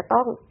เราจะต้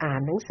องอ่า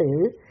นหนังสือ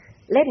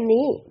เล่ม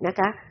นี้นะ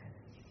คะ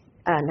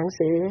หนัง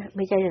สือไ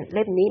ม่ใช่เ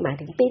ล่มนี้หมาย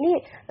ถึงปีนี้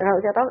เรา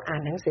จะต้องอ่า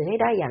นหนังสือให้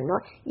ได้อย่างน้อ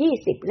ย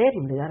20เล่ม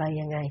หรืออะไร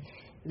ยังไง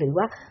หรือ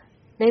ว่า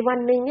ในวัน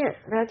นึงเนี่ย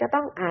เราจะต้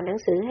องอ่านหนั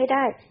งสือให้ไ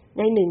ด้ใ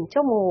น1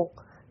ชั่วโมง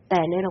แต่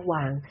ในระห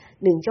ว่าง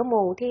1ชั่วโม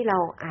งที่เรา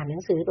อ่านหนั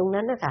งสือตรง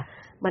นั้นนะคะ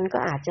มันก็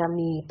อาจจะ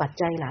มีปัจ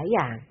จัยหลายอ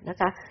ย่างนะ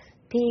คะ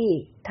ที่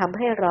ทำใ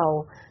ห้เรา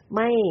ไ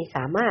ม่ส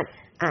ามารถ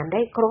อ่านไ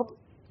ด้ครบ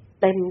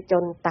เต็มจ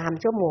นตาม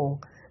ชั่วโมง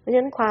เพราะฉะ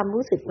นั้นความ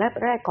รู้สึก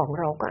แรกของ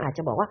เราก็อาจจ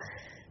ะบอกว่า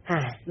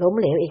ล้ม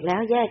เหลวอีกแล้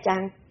วแย่จั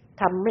ง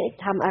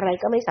ทำอะไร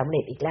ก็ไม่สำเร็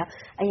จอีกแล้ว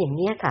ไอ้อย่างเ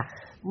นี้ยค่ะ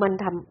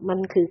มัน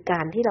คือกา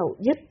รที่เรา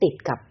ยึดติด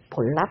กับผ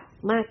ลลัพธ์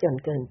มากจน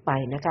เกินไป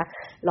นะคะ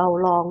เรา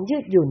ลองยื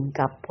ดหยุ่น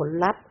กับผล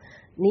ลัพธ์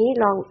นี้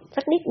ลอง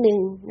สักนิดนึง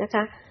นะค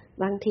ะ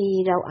บางที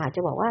เราอาจจ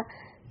ะบอกว่า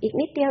อีก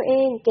นิดเดียวเอ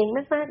งเก่ง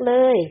มากๆเล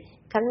ย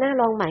ครั้งหน้า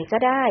ลองใหม่ก็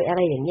ได้อะไ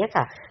รอย่างเงี้ย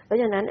ค่ะเพราะ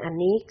ฉะนั้นอัน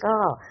นี้ก็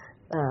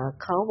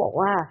เขาบอก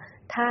ว่า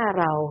ถ้า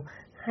เรา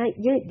ให้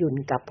ยืดหยุ่น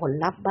กับผล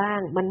ลัพธ์บ้า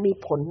งมันมี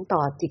ผลต่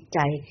อจิตใจ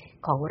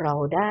ของเรา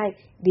ได้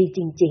ดีจ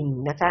ริง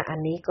ๆนะคะอัน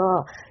นี้ก็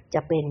จ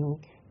ะเป็น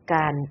ก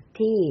าร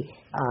ที่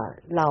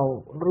เรา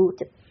รู้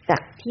จั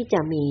กที่จ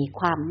ะมี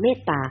ความเม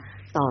ตตา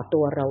ต่อตั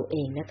วเราเอ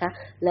งนะคะ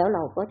แล้วเร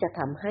าก็จะท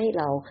ำให้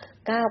เรา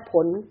ก้าว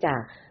พ้นจา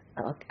ก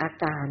อา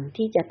การ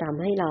ที่จะท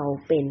ำให้เรา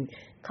เป็น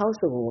เข้า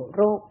สู่โ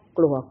รคก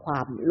ลัวคว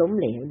ามล้ม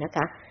เหลวนะค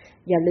ะ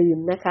อย่าลืม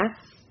นะคะ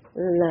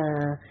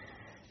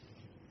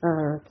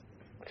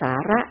สา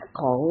ระ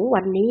ของ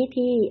วันนี้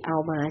ที่เอา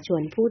มาชว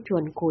นพูดช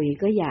วนคุย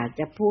ก็อยาก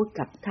จะพูด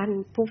กับท่าน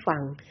ผู้ฟั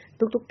ง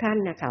ทุกท่าน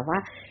นะคะว่า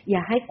อย่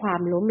าให้ควา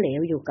มล้มเหล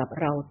วอยู่กับ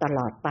เราตล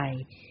อดไป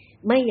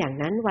ไม่อย่าง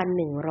นั้นวันห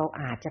นึ่งเรา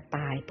อาจจะต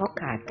ายเพราะ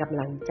ขาดกำ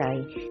ลังใจ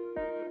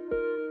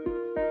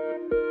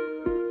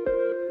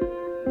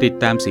ติด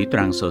ตามสีต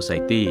รังโซไซ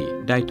ตี้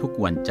ได้ทุก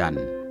วันจันท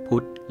ร์พุ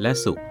ธและ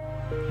ศุกร์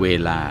เว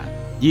ลา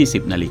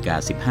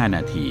 20:15 น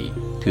าที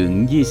ถึง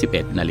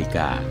 21:00 น.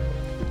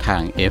ทา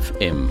ง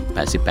FM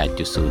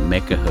 88.0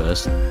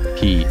 MHz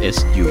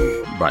PSU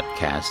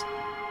Broadcast